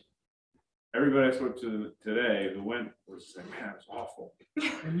 And everybody I spoke to today who went was just like, man, it was awful.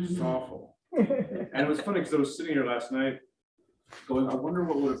 It was just awful. And it was funny because I was sitting here last night going, I wonder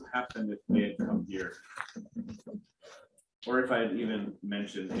what would have happened if they had come here. Or if I had even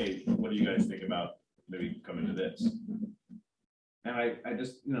mentioned, hey, what do you guys think about maybe coming to this? And I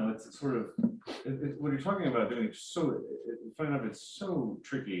just, it's sort of, what you're talking about doing, funny enough, it's so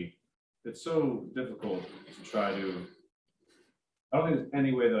tricky. It's so difficult to try to, I don't think there's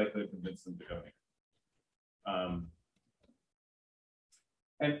any way that I could convince them to come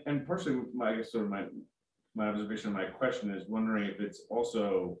here. And personally, I guess sort of my observation, my question is wondering if it's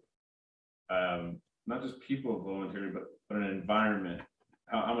also not just people with low integrity, but an environment.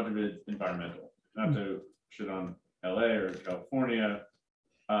 How much of it is environmental? Not to shit on LA or California,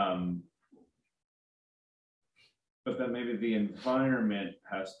 but that maybe the environment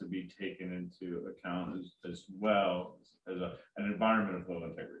has to be taken into account as well as an environment of low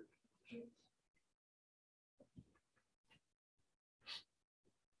integrity.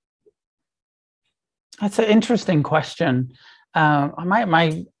 That's an interesting question. I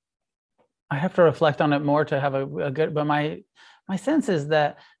have to reflect on it more to have a good, but my sense is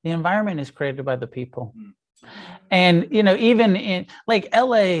that the environment is created by the people. And, even in like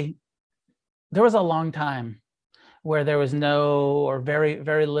LA, there was a long time where there was no or very,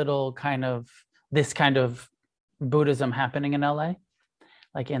 very little this kind of Buddhism happening in LA,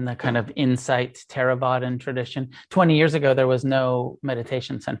 like in the kind of insight Theravadan tradition. 20 years ago, there was no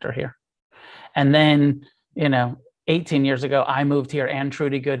meditation center here. And then, 18 years ago, I moved here and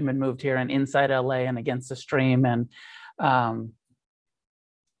Trudy Goodman moved here and Inside LA and Against the Stream. And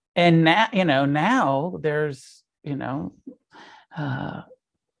now, now there's,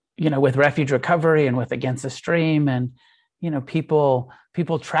 with Refuge Recovery and with Against the Stream and, people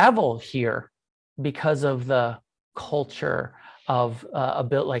travel here because of the culture of a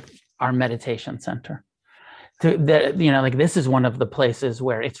bit like our meditation center. That, you know, like this is one of the places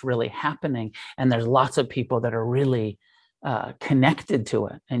where it's really happening, and there's lots of people that are really connected to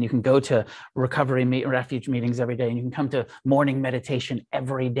it. And you can go to refuge meetings every day, and you can come to morning meditation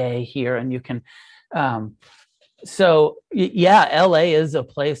every day here, and you can. So yeah, LA is a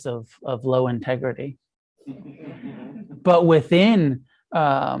place of low integrity, but within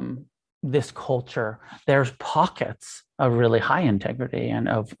this culture, there's pockets of really high integrity and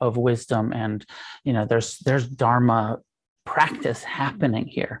of wisdom, and you know, there's Dharma practice happening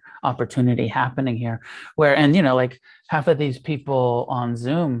here, opportunity happening here, where, and you know, like half of these people on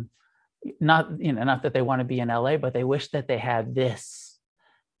Zoom, not that they want to be in LA, but they wish that they had this,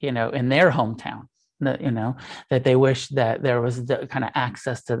 you know, in their hometown. That, you know, that they wish that there was the kind of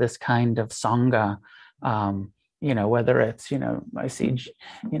access to this kind of Sangha. You know, whether it's, you know, I see,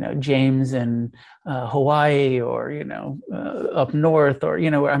 you know, James in Hawaii, or, you know, up north, or,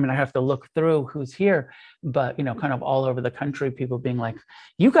 you know, I mean, I have to look through who's here, but, you know, kind of all over the country, people being like,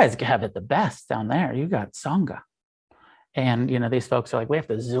 you guys have it the best down there. You got Sangha. And, you know, these folks are like, we have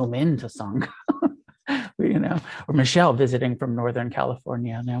to zoom into Sangha, you know, or Michelle visiting from Northern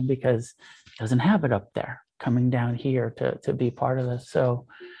California now because it doesn't have it up there, coming down here to be part of this. So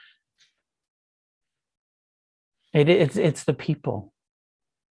it's the people.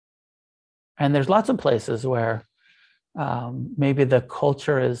 And there's lots of places where maybe the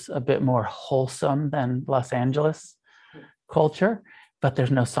culture is a bit more wholesome than Los Angeles culture, but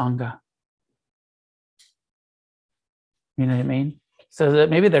there's no Sangha. You know what I mean? So that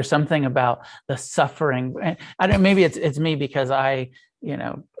maybe there's something about the suffering. I don't. Maybe it's me because I, you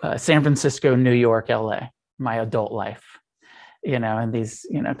know, San Francisco, New York, LA, my adult life, you know, and these,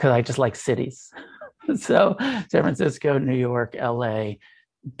 you know, because I just like cities. So San Francisco, New York, LA,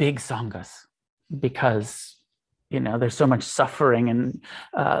 big sanghas, because, you know, there's so much suffering, and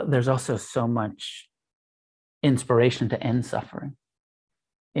there's also so much inspiration to end suffering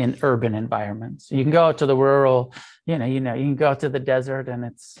in urban environments. You can go out to the rural, you can go out to the desert, and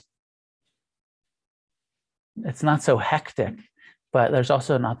it's not so hectic, but there's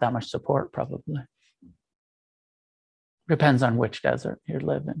also not that much support, probably. Depends on which desert you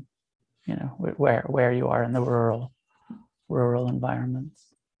live in, you know, where you are in the rural environments.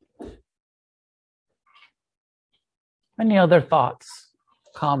 Any other thoughts,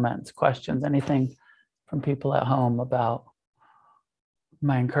 comments, questions, anything from people at home about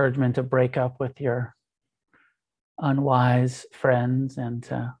my encouragement to break up with your unwise friends, and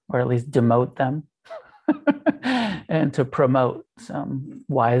or at least demote them and to promote some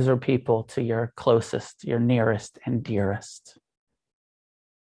wiser people to your closest, your nearest and dearest?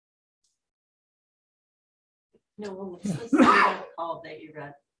 No, what's the sutta called that you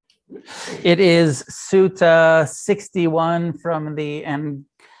read? It is Sutta 61 from the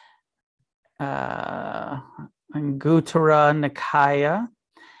Anguttara Nikaya,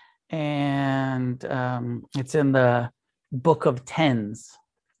 and it's in the Book of Tens.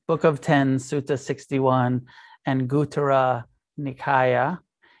 Book of Tens, Sutta 61, Anguttara Nikaya.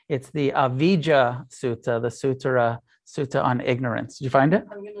 It's the Avijja Sutta, the Sutta on ignorance. Did you find it?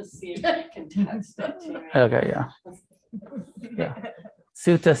 I'm going to see if I can text it to you. Okay, yeah.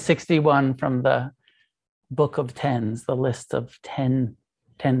 Sutta 61 from the Book of Tens, the list of 10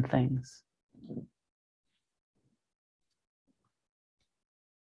 things.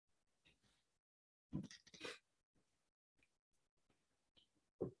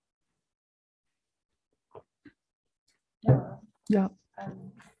 Yeah. I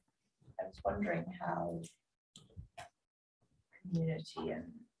was wondering how community and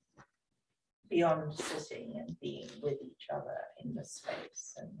beyond sitting and being with each other in the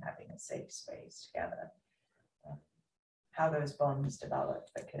space and having a safe space together, how those bonds develop,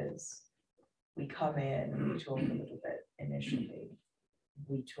 because we come in, we talk a little bit initially,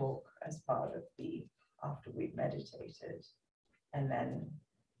 we talk as part of after we've meditated, and then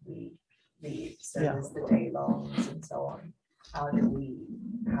we leave. So there's the day longs and so on. How do you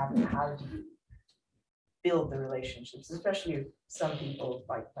build the relationships, especially some people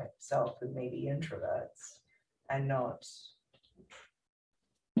like myself who may be introverts and not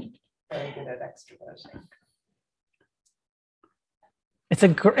very good at extroverting? It's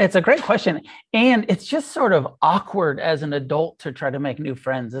a great question, and it's just sort of awkward as an adult to try to make new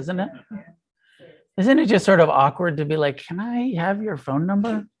friends, isn't it? Isn't it just sort of awkward to be like, can I have your phone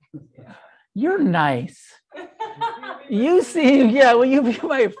number? You're nice. You seem, will you be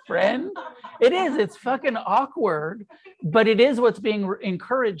my friend? It is, it's fucking awkward, but it is what's being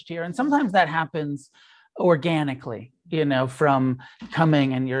encouraged here. And sometimes that happens organically, from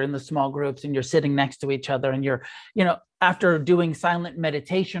coming and you're in the small groups and you're sitting next to each other and you're, after doing silent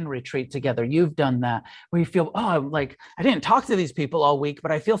meditation retreat together, you've done that, where you feel, oh, like I didn't talk to these people all week,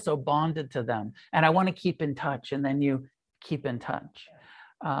 but I feel so bonded to them and I want to keep in touch. And then you keep in touch.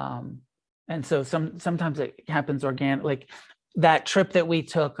 And so sometimes it happens organic, like that trip that we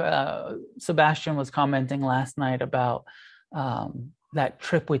took, Sebastian was commenting last night about that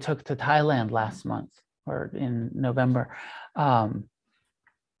trip we took to Thailand last month or in November. And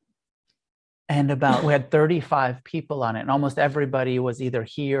we had 35 people on it, and almost everybody was either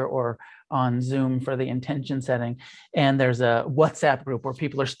here or on Zoom for the intention setting. And there's a WhatsApp group where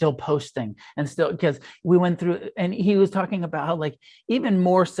people are still posting and still, because we went through, and he was talking about how, like, even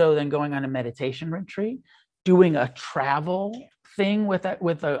more so than going on a meditation retreat, doing a travel thing with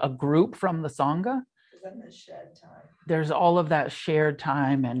a group from the Sangha. The shared time. There's all of that shared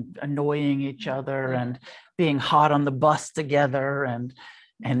time and annoying each other and being hot on the bus together and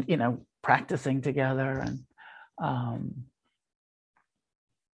practicing together. And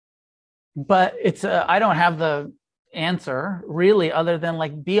but it's I don't have the answer really, other than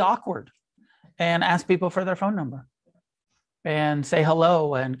like be awkward and ask people for their phone number and say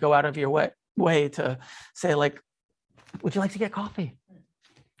hello and go out of your way to say, like, would you like to get coffee?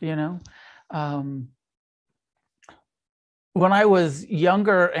 When I was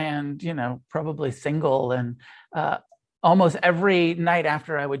younger and, probably single, and almost every night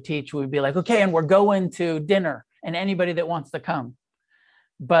after I would teach, we'd be like, okay, and we're going to dinner and anybody that wants to come.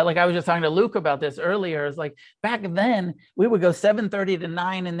 But like I was just talking to Luke about this earlier, it's like back then we would go 7:30 to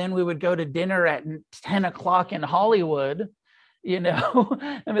 9 and then we would go to dinner at 10 o'clock in Hollywood, and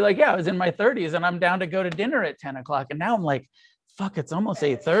be like, yeah, I was in my 30s and I'm down to go to dinner at 10 o'clock. And now I'm like, fuck, it's almost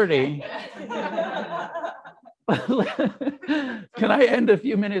 8:30. Can I end a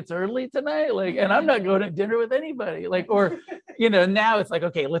few minutes early tonight? Like, and I'm not going to dinner with anybody. Like, or, now it's like,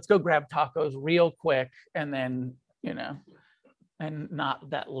 okay, let's go grab tacos real quick. And then, and not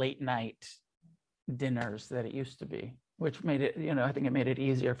that late night dinners that it used to be, which made it, I think it made it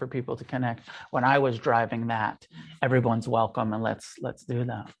easier for people to connect. When I was driving that, everyone's welcome and let's do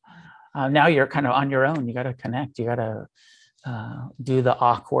that. Now you're kind of on your own. You got to connect. You got to do the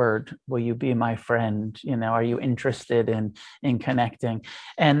awkward, will you be my friend? Are you interested in connecting?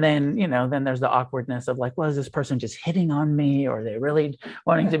 And then, then there's the awkwardness of like, well, is this person just hitting on me? Or are they really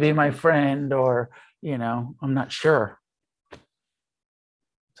wanting to be my friend? Or, I'm not sure.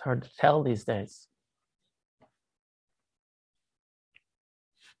 It's hard to tell these days.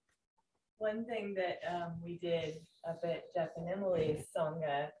 One thing that we did up at Jeff and Emily's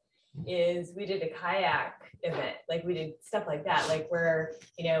Sangha is we did a kayak event. Like we did stuff like that, like where,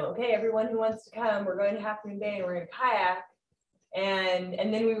 okay, everyone who wants to come, we're going to Half Moon Bay and we're going to kayak.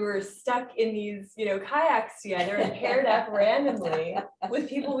 And then we were stuck in these, kayaks together and paired up randomly with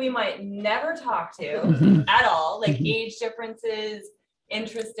people we might never talk to at all, like age differences,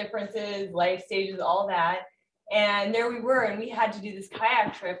 interest differences, life stages, all that. And there we were, and we had to do this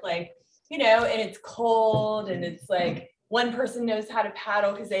kayak trip, like, and it's cold and it's like, one person knows how to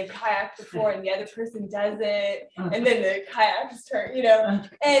paddle because they've kayaked before and the other person doesn't. And then the kayaks turn,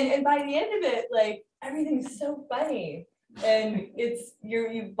 and by the end of it, like everything's so funny. And it's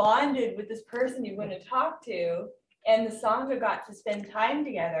you bonded with this person you want to talk to, and the Sangha got to spend time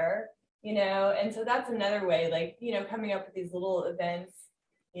together, and so that's another way, like, coming up with these little events,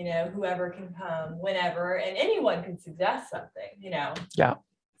 whoever can come whenever, and anyone can suggest something, Yeah.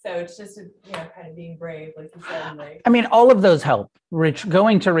 So it's just, kind of being brave, like you said. Like, I mean, all of those help.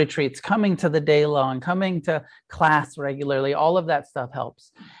 Going to retreats, coming to the day long, coming to class regularly, all of that stuff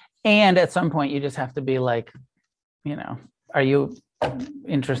helps. And at some point, you just have to be like, are you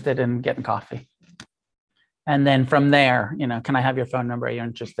interested in getting coffee? And then from there, can I have your phone number? Are you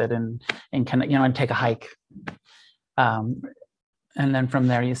interested in can take a hike? And then from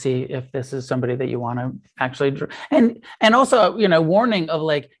there, you see if this is somebody that you want to actually, and also, warning of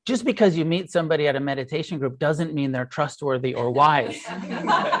like, just because you meet somebody at a meditation group doesn't mean they're trustworthy or wise.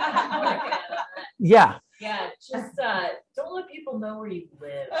 Yeah. Yeah, just don't let people know where you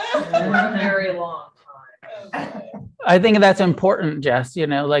live for a very long time. I think that's important, Jess,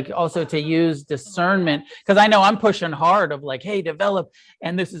 like also to use discernment, because I know I'm pushing hard of like, hey, develop,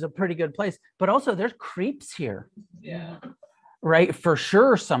 and this is a pretty good place, but also there's creeps here. Yeah. Right, for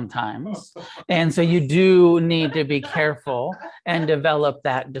sure sometimes. And so you do need to be careful and develop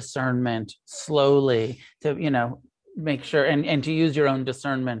that discernment slowly to, make sure and to use your own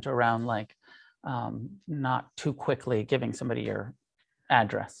discernment around like not too quickly giving somebody your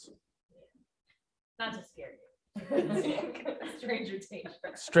address. Not to scare you. Stranger danger.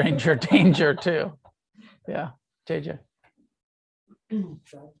 Stranger danger too. Yeah, JJ.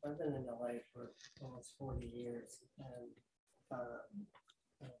 So I've been in LA for almost 40 years, and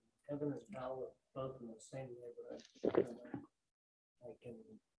heaven and hell are both in the same neighborhood. I can,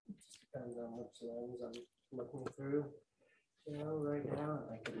 it just depends on which lens I'm looking through. You know, right now,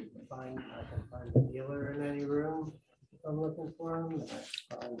 I can find a dealer in any room if I'm looking for him, and I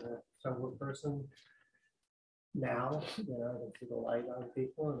can find a sober person now. You know, I can see the light on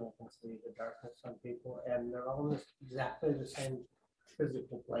people, and I can see the darkness on people, and they're almost exactly the same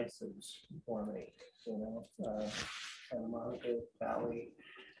physical places for me. You know, Santa Monica Valley,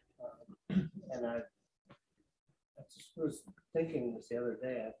 and I just was thinking this the other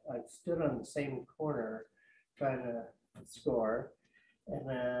day. I stood on the same corner trying to score, and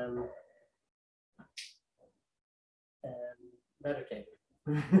then meditated.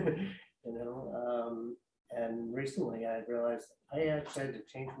 You know, and recently I realized I actually had to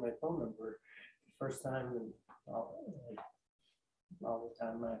change my phone number the first time in all the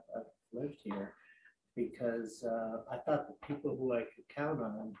time I've lived here, because I thought the people who I could count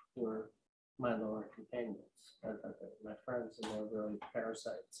on were my lower companions. I thought they were my friends, and they were really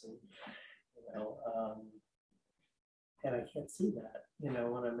parasites, and you know, and I can't see that. You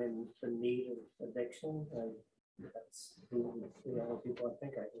know, when I'm in the need of addiction, that's the only people I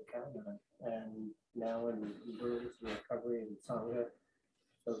think I can count on. And now in rooms and recovery and Sangha,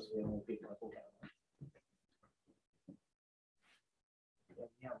 those are the only people I can count on.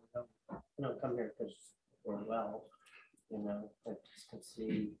 Yeah, we don't come here because we're well. You know, I just can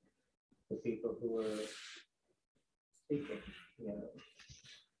see the people who are speaking. You know.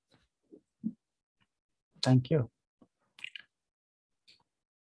 Thank you.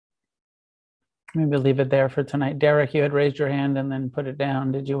 Maybe leave it there for tonight. Derek, you had raised your hand and then put it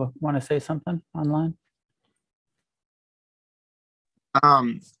down. Did you want to say something online?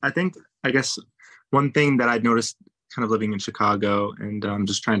 I guess one thing that I'd noticed kind of living in Chicago and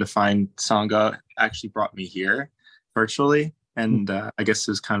just trying to find Sangha actually brought me here virtually. And I guess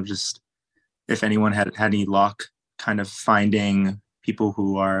it was kind of just, if anyone had any luck kind of finding people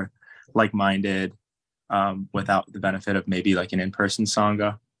who are like-minded without the benefit of maybe like an in-person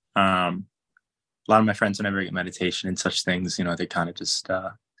Sangha. A lot of my friends, whenever I get meditation and such things, you know, they kind of just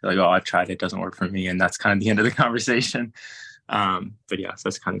they're like, oh, I've tried it, doesn't work for me. And that's kind of the end of the conversation. But yeah, so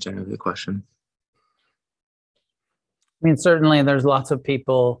that's kind of generally the question. I mean, certainly there's lots of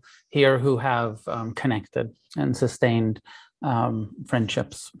people here who have connected and sustained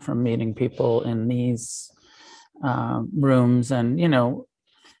friendships from meeting people in these rooms. And, you know,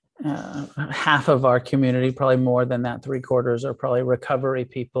 half of our community, probably more than that, 3/4 are probably recovery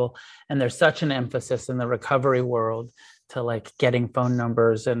people. And there's such an emphasis in the recovery world to like getting phone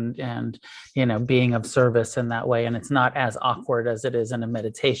numbers and you know, being of service in that way. And it's not as awkward as it is in a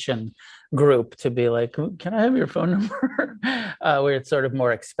meditation group to be like, can I have your phone number? Where it's sort of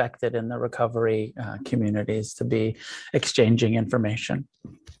more expected in the recovery communities to be exchanging information.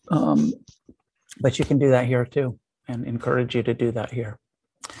 But you can do that here too, and encourage you to do that here.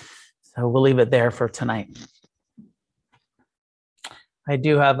 So we'll leave it there for tonight. I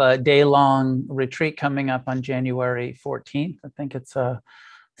do have a day-long retreat coming up on January 14th. I think it's a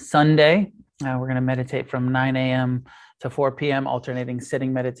Sunday. We're going to meditate from 9 a.m. to 4 p.m., alternating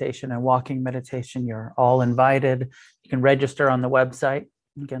sitting meditation and walking meditation. You're all invited. You can register on the website,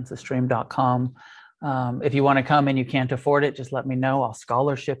 againstthestream.com. If you want to come and you can't afford it, just let me know. I'll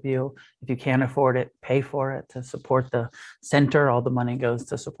scholarship you. If you can't afford it, pay for it to support the center. All the money goes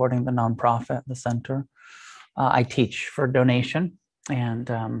to supporting the nonprofit, the center. I teach for donation,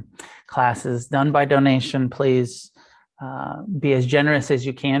 and classes done by donation. Please be as generous as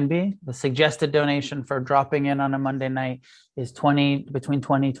you can be. The suggested donation for dropping in on a Monday night is between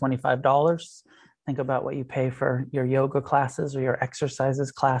 $20 and $25. Think about what you pay for your yoga classes or your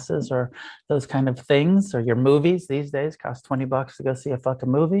exercises classes or those kind of things, or your movies these days cost $20 to go see a fucking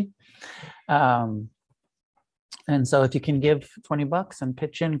movie. And so if you can give $20 and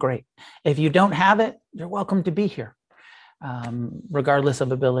pitch in, great. If you don't have it, you're welcome to be here, regardless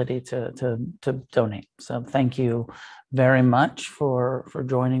of ability to donate. So thank you very much for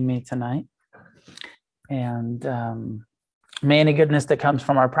joining me tonight. And may any goodness that comes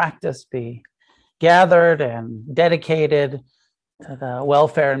from our practice be gathered and dedicated to the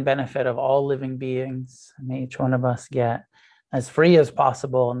welfare and benefit of all living beings. May each one of us get as free as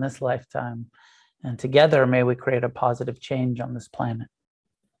possible in this lifetime. And together, may we create a positive change on this planet.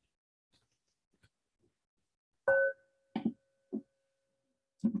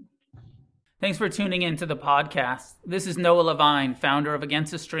 Thanks for tuning in to the podcast. This is Noah Levine, founder of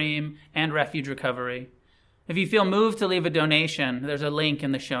Against the Stream and Refuge Recovery. If you feel moved to leave a donation, there's a link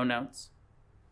in the show notes.